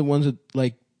some of the ones that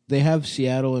like they have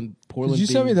Seattle and Portland. Did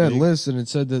you send me that big. list and it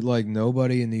said that like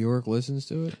nobody in New York listens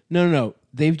to it? No.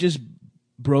 They've just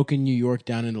broken New York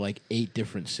down into like 8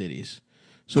 different cities.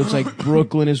 So it's like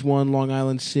Brooklyn is one, Long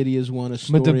Island City is one,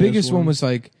 Astoria. But the biggest is one was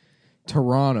like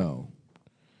Toronto.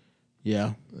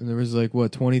 Yeah. And there was like,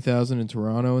 what, 20,000 in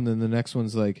Toronto? And then the next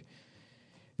one's like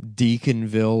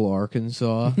Deaconville,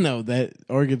 Arkansas. No, that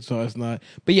Arkansas is not.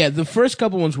 But yeah, the first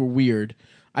couple ones were weird.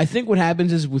 I think what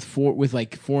happens is with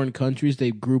like foreign countries, they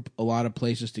group a lot of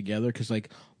places together because like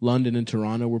London and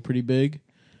Toronto were pretty big.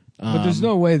 But there's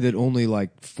no way that only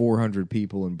like 400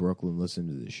 people in Brooklyn listen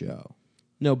to the show.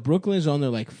 No, Brooklyn is on there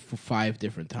like 5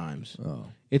 different times. Oh.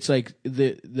 It's like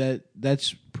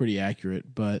that's pretty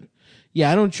accurate, but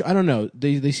yeah, I don't know.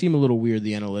 They seem a little weird,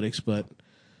 the analytics, but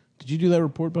did you do that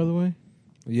report, by the way?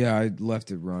 Yeah, I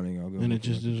left it running. I'll go. And it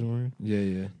just doesn't work?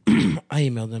 Yeah. I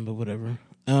emailed them, but whatever.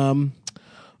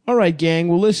 All right, gang.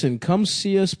 Well, listen, come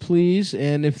see us, please.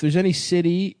 And if there's any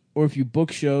city or if you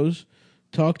book shows,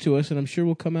 talk to us, and I'm sure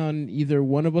we'll come out and either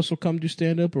one of us will come do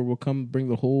stand-up or we'll come bring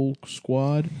the whole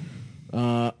squad.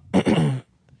 And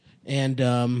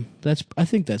I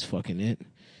think that's fucking it.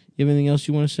 You have anything else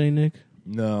you want to say, Nick?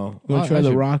 No. You want to try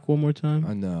The Rock one more time?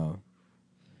 I know.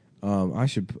 I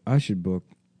should book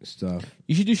stuff.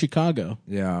 You should do Chicago.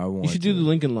 Yeah, I want. You should do the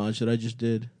Lincoln Lodge that I just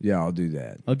did. Yeah, I'll do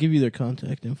that. I'll give you their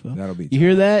contact info. That'll be. You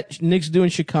hear that? Nick's doing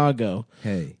Chicago.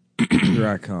 Hey, here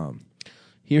I come.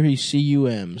 Here he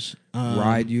CUMs.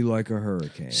 Ride you like a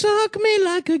hurricane. Suck me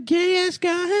like a gay ass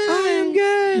guy. I am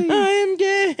gay. I am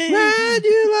gay. Ride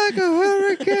you like a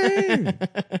hurricane.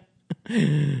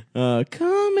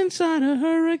 Come inside a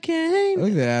hurricane. I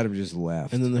think that Adam just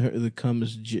left. And then the cum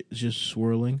is just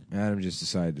swirling. Adam just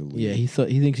decided to leave. Yeah, he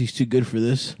thinks he's too good for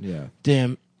this. Yeah.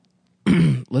 Damn.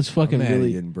 Let's fucking I'm mad really.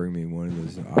 he didn't bring me one of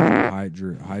those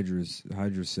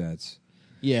Hydra sets.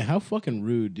 Yeah, how fucking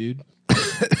rude, dude.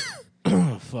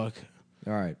 Oh, fuck.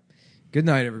 All right. Good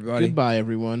night, everybody. Goodbye,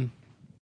 everyone.